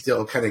 sing. he's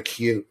still kind of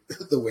cute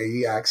the way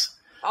he acts.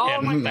 Oh Yeah,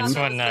 my god, that's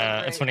that when was so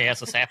great. that's when he has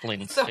the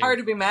saplings. It's so too. hard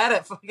to be mad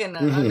at fucking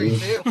Mhm. Audrey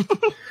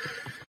too.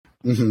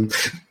 hmm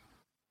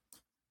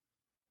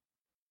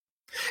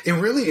It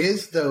really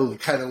is, though,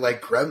 kind of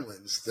like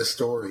Gremlins, the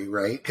story,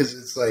 right? Because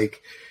it's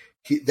like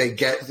they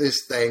get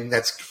this thing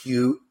that's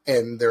cute,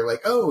 and they're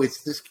like, "Oh,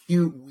 it's this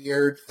cute,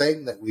 weird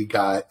thing that we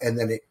got," and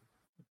then it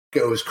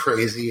goes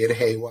crazy and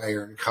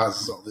haywire and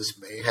causes all this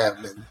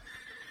mayhem and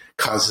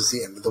causes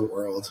the end of the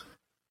world.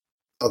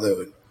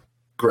 Although in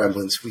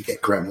Gremlins, we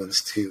get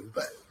Gremlins too,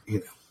 but you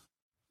know.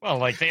 Well,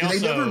 like they They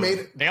never also made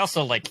it- they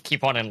also like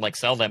keep on and like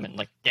sell them and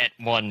like get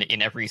one in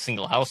every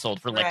single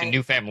household for like a Right.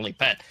 new family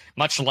pet,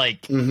 much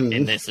like Mhm.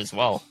 in this as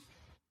well.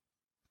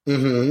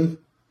 hmm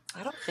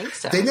I don't think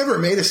so. They never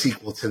made a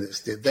sequel to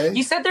this, did they?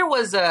 You said there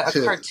was a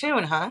To-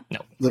 cartoon, huh?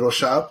 Little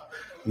Shop?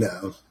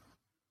 No.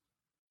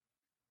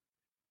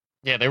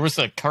 Yeah, there was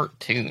a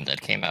cartoon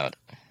that came out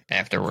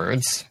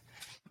afterwards.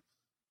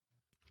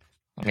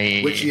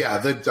 Which, yeah,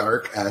 the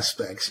dark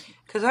aspects.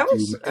 Because I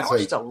It's watched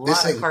like, a lot this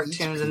of ain't these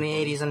cartoons in the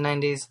people. 80s and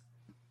 90s.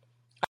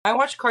 I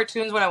watched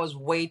cartoons when I was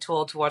way too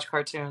old to watch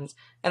cartoons,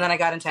 and then I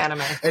got into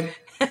anime. And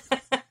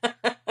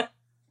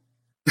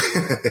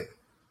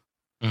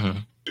hmm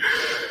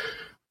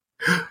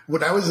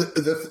when I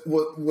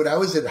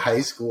was in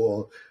high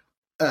school,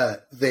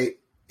 they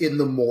in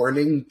the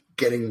morning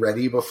getting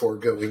ready before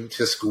going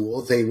to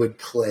school, they would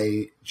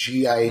play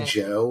G.I. Yeah.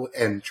 Joe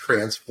and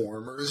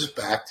Transformers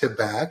back to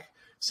back.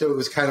 So it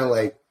was kind of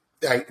like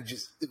I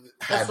just had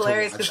That's to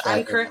hilarious watch because that I'm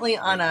every currently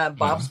on night, a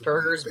Bob's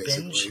Burgers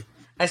basically. binge.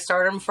 I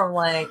started them from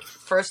like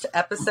first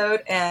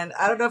episode, and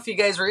I don't know if you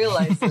guys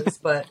realize this,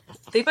 but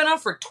they've been on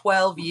for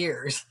 12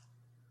 years.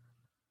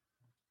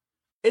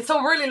 It's a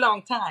really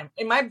long time.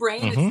 In my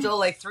brain, it's Mhm. still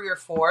like 3 or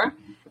 4,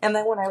 and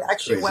then when I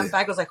actually Crazy. went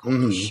back, I was like, "Holy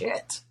Mhm.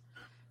 shit!"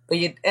 But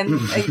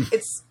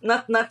it's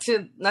not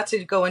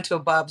to go into a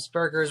Bob's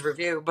Burgers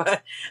review,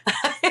 but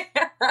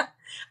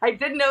I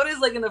did notice,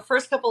 like in the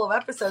first couple of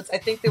episodes, I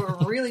think they were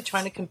really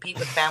trying to compete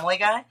with Family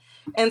Guy,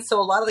 and so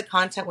a lot of the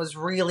content was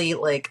really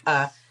like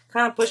kind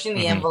of pushing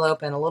the Mhm.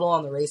 envelope and a little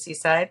on the racy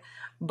side.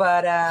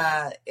 But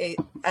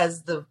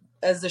as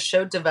the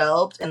show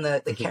developed and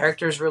the Mhm.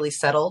 characters really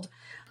settled,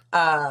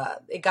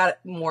 it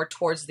got more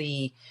towards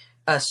the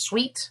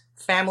sweet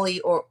family,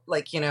 or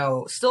like, you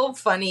know, still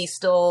funny,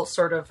 still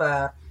sort of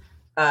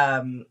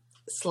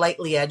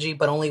slightly edgy,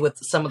 but only with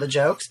some of the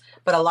jokes,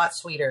 but a lot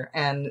sweeter.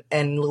 And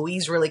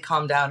Louise really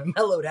calmed down and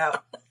mellowed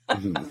out.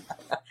 Mhm.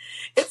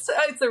 It's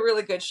a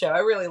really good show. I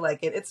really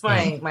like it. It's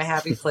my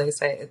happy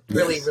place. It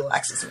really Nice.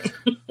 relaxes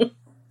me.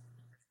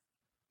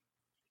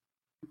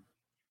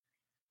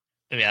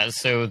 Yeah,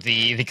 so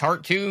the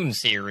cartoon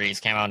series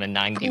came out in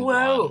 '91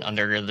 Whoa.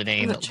 under the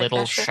name I'm gonna check Little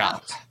that shit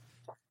Shop.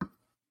 out.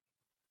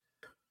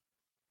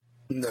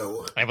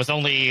 No. It was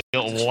only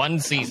one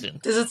season.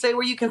 Does it say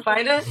where you can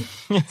find it?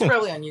 It's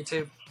probably on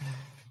YouTube.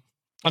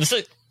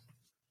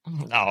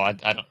 No, I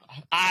don't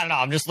know.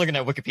 I'm just looking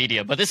at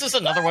Wikipedia, but this is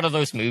another one of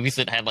those movies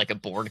that had like a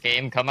board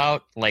game come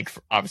out, like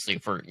obviously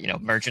for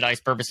merchandise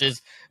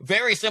purposes,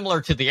 very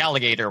similar to the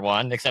alligator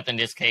one, except in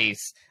this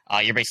case,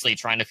 you're basically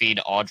trying to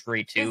feed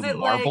Audrey to Is it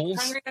marbles,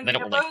 like Hungry then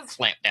it will like Hippos?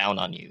 clamp down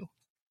on you.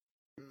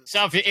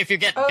 So if you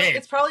get Oh, bit,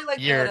 it's probably like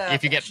that,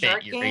 if you get shark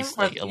bit, you're game.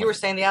 basically Or you were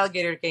saying the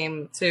alligator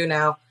game too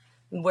now,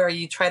 where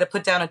you try to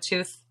put down a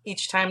tooth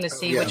each time to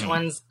see yeah. which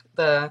one's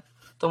the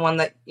one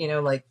that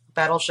like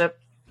Battleship.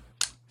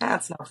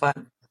 That's not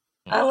fun.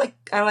 I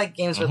like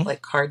games with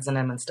like cards in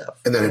them and stuff.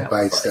 And then You it know,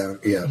 bites like- down.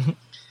 Yeah.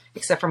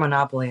 Except for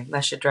Monopoly,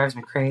 that shit drives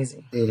me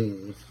crazy.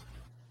 Mhm.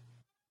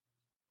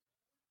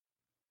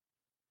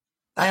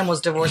 I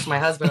almost divorced my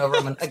husband over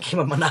a game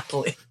of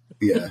Monopoly.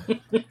 Yeah.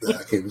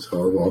 That game's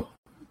horrible.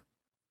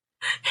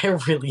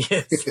 It really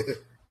is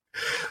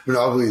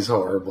Monopoly is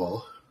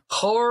horrible.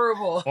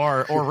 horrible.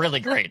 or really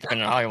great,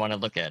 depending on how you want to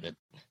look at it.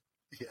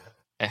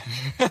 Yeah.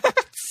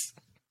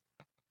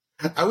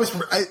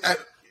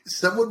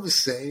 Someone was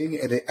saying,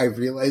 and I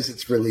realize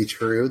it's really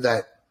true,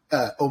 that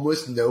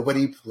almost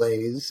nobody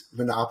plays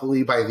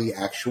Monopoly by the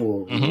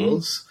actual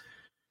rules.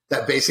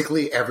 That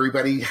basically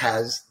everybody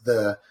has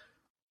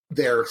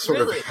their sort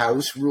Really? of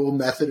house rule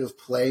method of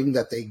playing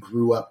that they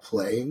grew up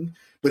playing.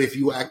 But if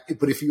you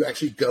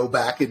actually go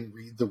back and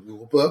read the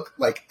rule book,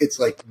 like it's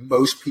like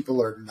most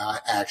people are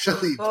not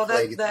actually Well,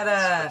 playing. good.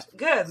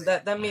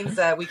 That means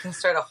that we can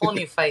start a whole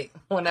new fight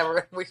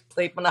whenever we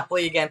play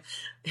Monopoly again.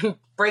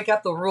 Break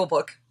out the rule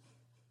book.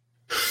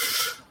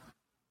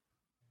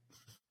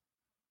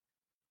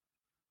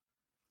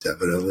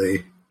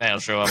 Definitely. That'll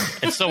show 'em.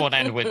 It still won't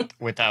end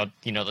without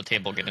the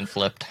table getting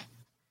flipped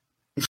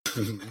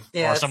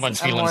Yeah, or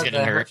someone's I'm feelings more getting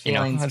the hurt.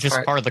 feelings It's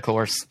just part of the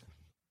course.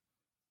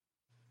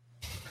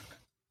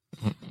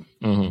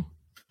 Mm-hmm.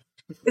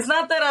 It's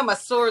not that I'm a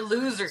sore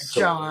loser,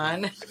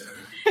 John.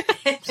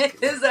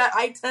 It is that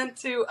I tend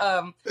to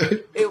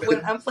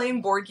when I'm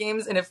playing board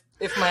games, and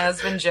if my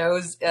husband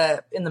Joe's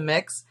in the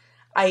mix,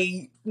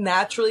 I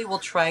naturally will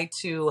try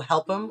to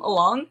help him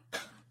along.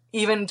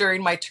 Even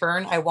during my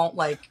turn, I won't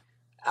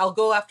I'll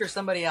go after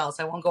somebody else.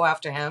 I won't go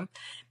after him,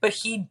 but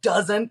he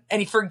doesn't,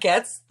 and he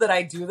forgets that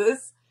I do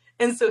this,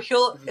 and so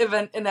he'll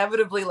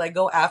inevitably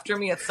go after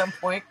me at some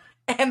point.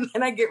 And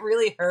then I get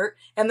really hurt,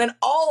 and then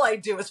all I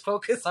do is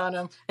focus on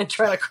him and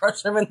try to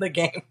crush him in the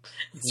game.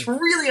 It's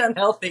really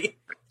unhealthy.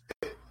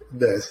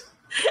 Nice.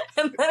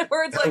 And then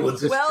where it's I will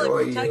like, well, destroy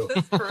if you attack you.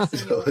 this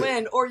person, you'll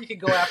win, or you could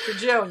go after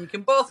Joe, and you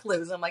can both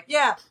lose. I'm like,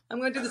 yeah, I'm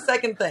going to do the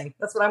second thing.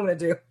 That's what I'm going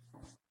to do.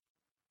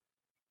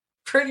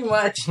 Pretty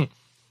much. If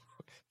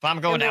I'm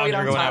going And then out, we you're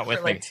don't going talk out with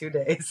for me. 2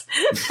 days.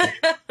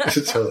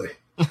 Totally.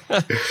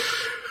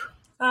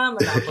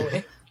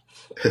 Monopoly.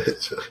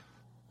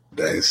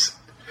 Nice.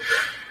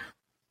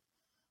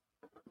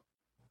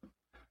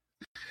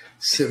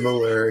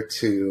 Similar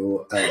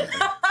to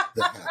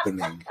The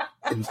Happening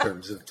in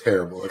terms of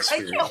terrible I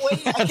experience. can't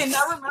wait. I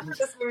cannot remember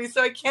this movie,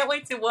 so I can't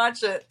wait to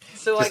watch it.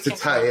 So Just to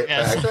tie it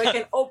Yes. back. So I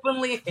can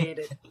openly hate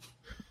it.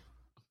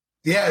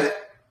 Yeah,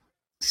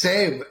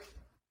 same.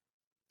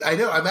 I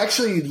know. I'm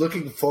actually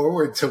looking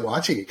forward to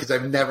watching it because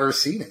I've never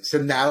seen it. So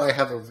now I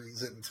have a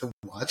reason to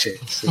watch it.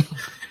 So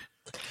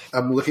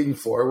I'm looking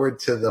forward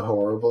to the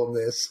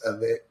horribleness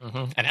of it.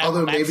 Mm-hmm. And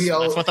Although maybe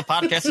I'll- that's what the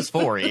podcast is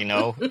for,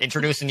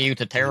 introducing you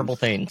to terrible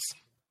things.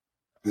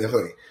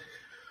 Definitely.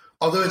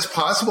 Although it's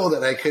possible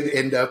that I could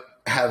end up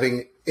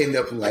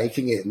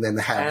liking it and then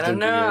I have the don't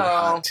weird know.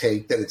 hot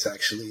take that it's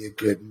actually a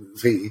good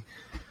movie.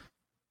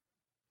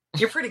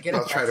 You're pretty good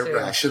I'll at try that, to too.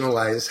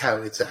 rationalize how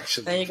it's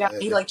actually And you got good.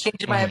 me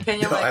changing my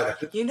opinion. No, I Like,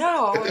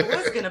 don't- I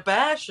was gonna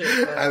bash it.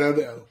 I But don't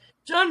know.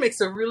 John makes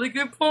a really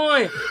good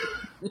point.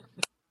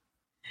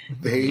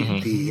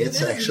 Maybe it's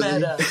It is actually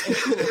meta and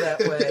cool that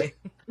way.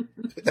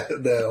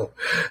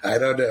 I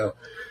don't know.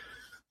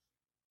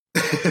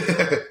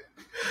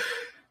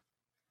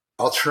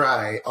 I'll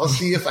try. I'll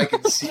see if I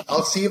can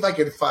I'll see if I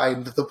can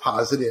find the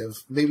positive.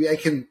 Maybe I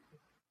can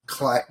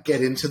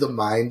get into the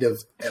mind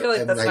of I feel like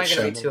M. that's Night not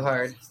gonna be Shyamalan, too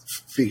hard.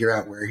 figure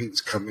out where he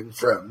was coming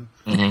from.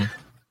 Mm-hmm.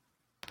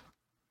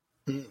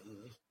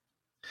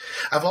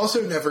 I've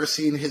also never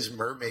seen his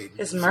Mermaid.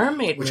 His movie,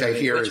 Mermaid which movie. I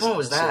hear Which is one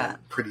was also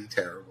that? pretty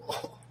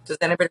terrible. Does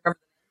anybody remember?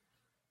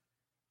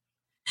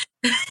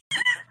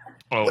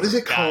 Oh, What is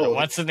it God, called?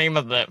 What's the name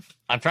of the?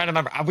 I'm trying to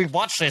remember. We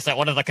watched this at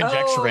one of the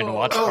Conjecturing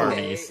watch oh,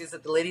 parties. Is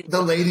it the lady?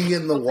 The Lady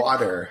in the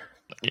Water.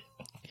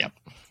 Yep.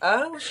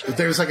 Oh shit!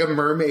 There's like a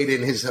mermaid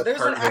in his There's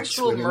apartment. an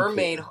actual swimming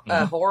mermaid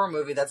pool. horror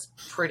movie that's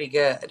pretty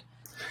good.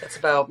 It's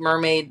about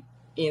mermaids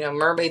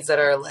that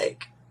are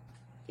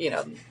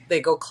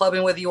they go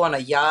clubbing with you on a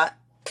yacht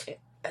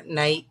at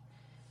night,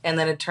 and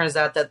then it turns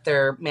out that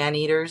they're man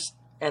eaters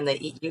and they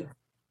eat you.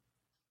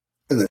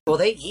 And then- Well,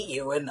 they eat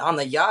you on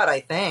the yacht,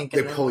 I think. They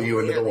and then pull you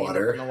into later the they end up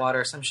water. in the water,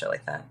 or some shit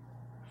like that.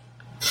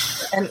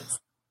 And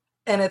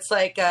and it's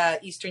like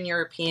Eastern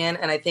European,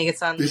 and I think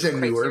it's on Is the it a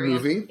newer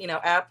Criterion, movie?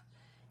 app,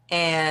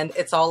 and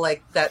it's all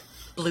like that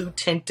blue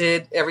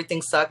tinted,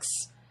 everything sucks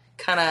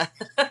kind of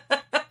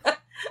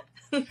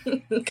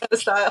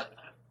style.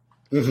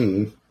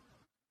 Mm-hmm.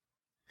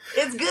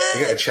 It's I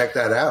gotta good. check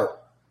that out.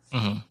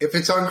 Mm-hmm. If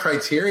it's on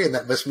Criterion,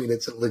 that must mean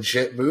it's a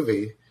legit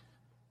movie.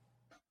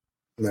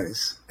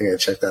 Nice. I gotta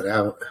check that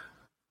out.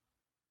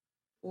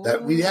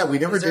 We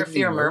never Is there did a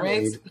Fear of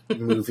Mermaids?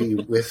 movie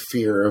with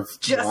fear of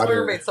Just water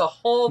mermaids a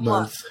whole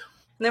month.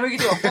 And then we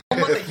could do a whole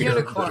month of Fear of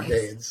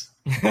unicorns.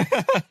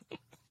 mermaids.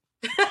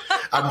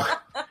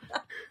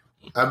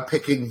 I'm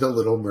picking the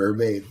Little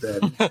Mermaid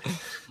then.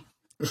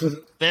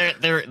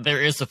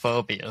 There is a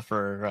phobia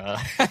for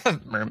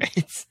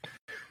mermaids.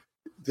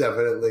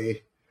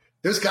 Definitely.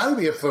 There's got to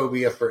be a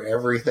phobia for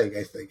everything,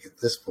 I think, at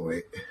this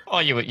point.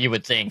 Well, you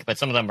would think, but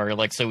some of them are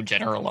like so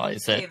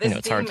generalized that This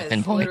it's hard to theme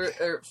is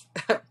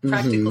pinpoint.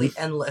 practically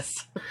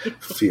endless.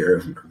 Fear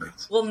of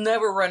mermaids. We'll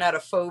never run out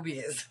of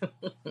phobias.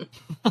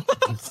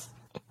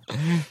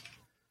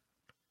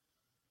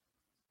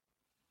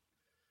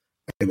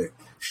 And it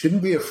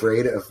shouldn't be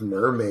afraid of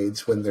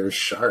mermaids when there's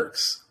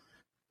sharks.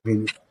 I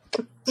mean,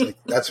 it's like,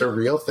 that's a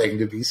real thing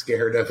to be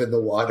scared of in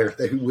the water.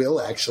 They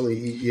will actually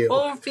eat you.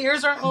 Well,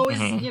 fears aren't always,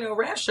 Mhm.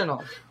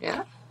 rational.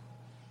 Yeah.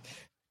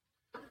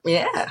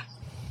 Yeah.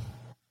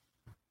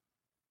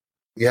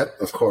 Yep,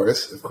 of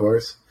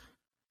course.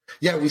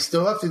 Yeah, we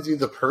still have to do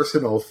the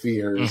personal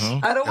fears.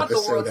 Mhm. I don't want the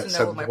episode world at to know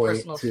some what my point,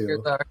 personal too.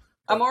 fears are.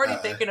 I'm already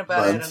thinking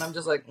about it, month. and I'm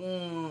just like,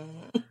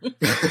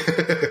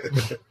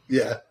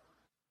 Yeah.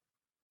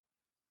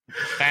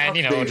 And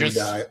Baby just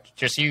die.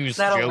 just use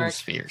That'll Joe's work.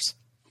 fears.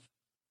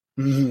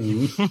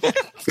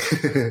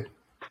 Mhm.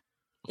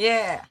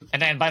 yeah.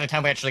 And then by the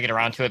time we actually get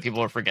around to it,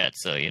 people will forget.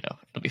 So it'll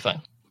be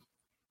fine.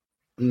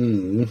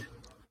 Mm.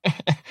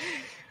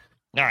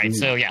 All right,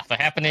 so yeah, the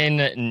happening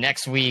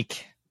next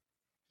week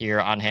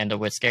here on Handle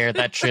with Scare.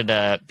 That should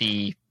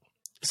be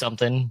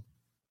something.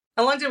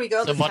 How long did we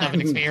go this Somewhat of time?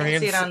 an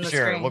experience. See it on the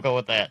Sure, screen. we'll go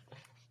with that.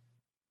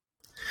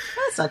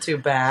 That's not too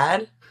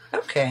bad.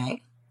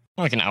 Okay.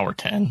 Like an hour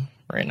 10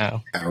 right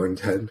now. Hour and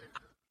 10.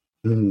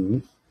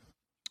 Mhm.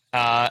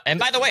 And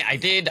by the way, I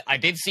did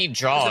see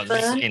Jaws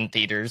fun? in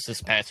theaters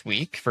this past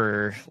week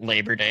for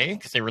Labor Day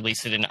because they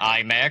released it in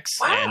IMAX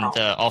Wow.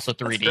 and also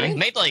 3D. great.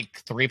 Made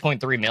like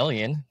 3.3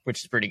 million,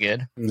 which is pretty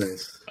good.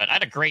 Nice. But I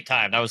had a great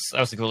time. That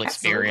was a cool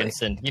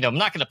experience, and I'm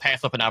not going to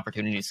pass up an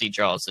opportunity to see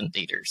Jaws in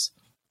theaters.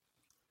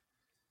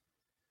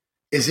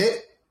 Is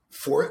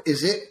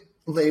it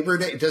Labor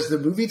Day? Does the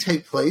movie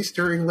take place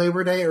during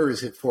Labor Day, or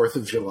is it 4th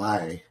of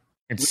July?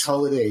 Which It's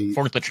holiday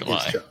 4th of is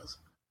July. Jaws?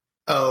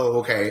 Oh,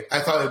 okay. I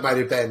thought it might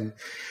have been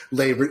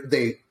they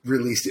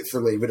released it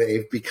for Labor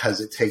Day because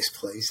it takes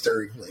place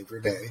during Labor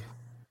Day.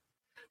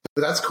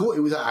 But that's cool. It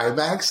was an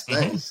IMAX.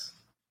 Mhm. Nice.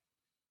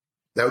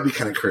 That would be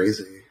kind of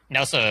crazy.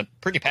 Now it's a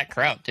pretty packed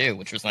crowd too,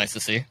 which was nice to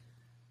see.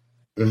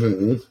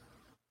 Mm-hmm.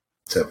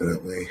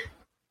 Definitely.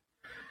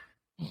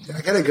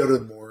 I gotta go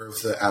to more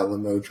of the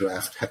Alamo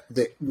Draft.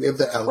 We have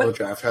the Alamo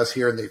Draft House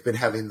here, and they've been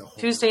having the whole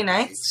Tuesday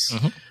nights?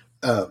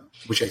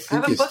 which I I think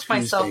haven't is booked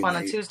myself Tuesday on a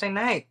night. Tuesday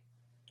night.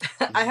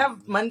 I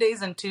have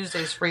Mondays and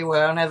Tuesdays free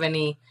where I don't have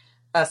any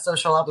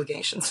social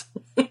obligations.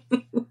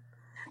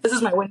 This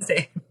is my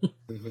Wednesday.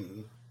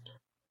 Mhm.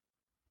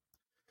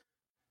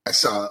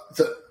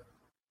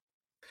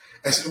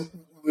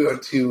 We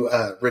went to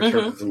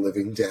Return of the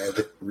Living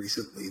Dead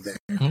recently there,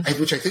 Mhm.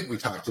 which I think we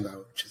talked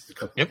about just a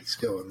couple Yep. weeks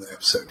ago in the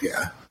episode.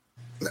 Yeah,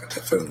 no,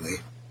 definitely.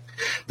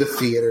 The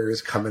theater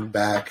is coming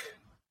back.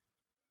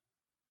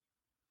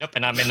 Yep,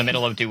 and I'm in the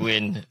middle of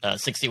doing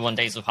 61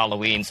 Days of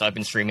Halloween, so I've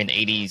been streaming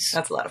 80s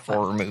That's a lot of fun.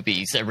 horror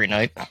movies every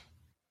night.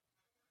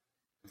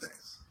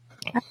 Nice.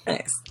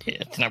 Nice.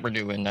 Yeah, tonight we're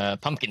doing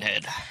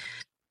Pumpkinhead.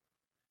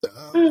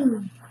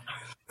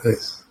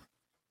 Nice.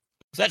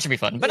 So that should be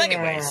fun. But Yeah.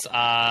 anyways, We're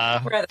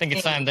I at think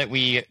it's the time that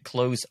we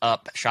close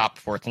up shop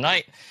for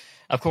tonight.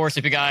 Of course,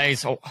 if you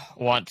guys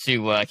want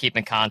to keep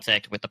in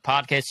contact with the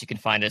podcast, you can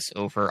find us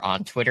over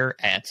on Twitter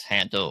at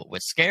Handle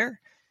with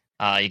Scare.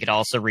 You can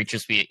also reach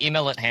us via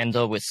email at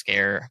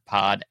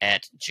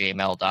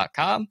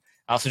handlewithscarepod@gmail.com.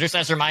 Also, just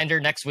as a reminder,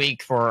 next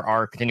week for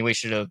our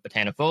continuation of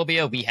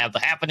Botanophobia, we have The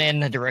Happening,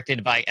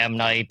 directed by M.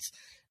 Night.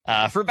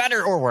 For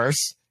better or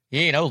worse,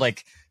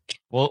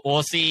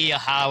 we'll see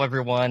how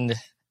everyone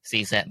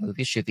sees that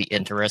movie. Should be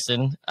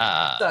interesting.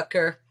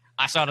 Sucker.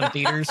 I saw it in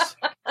theaters.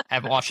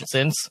 Haven't watched it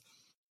since.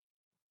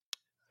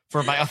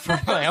 For my own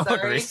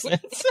Sorry.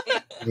 reasons.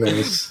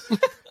 Nice.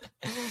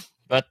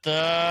 But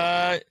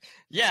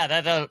yeah,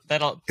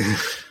 that'll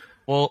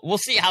we'll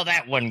see how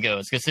that one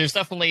goes, because there's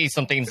definitely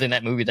some things in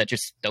that movie that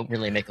just don't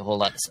really make a whole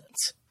lot of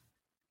sense.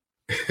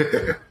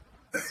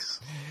 Nice.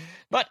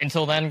 But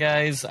until then,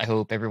 guys, I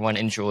hope everyone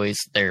enjoys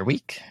their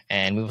week,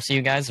 and we will see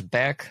you guys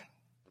back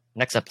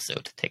next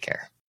episode. Take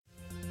care.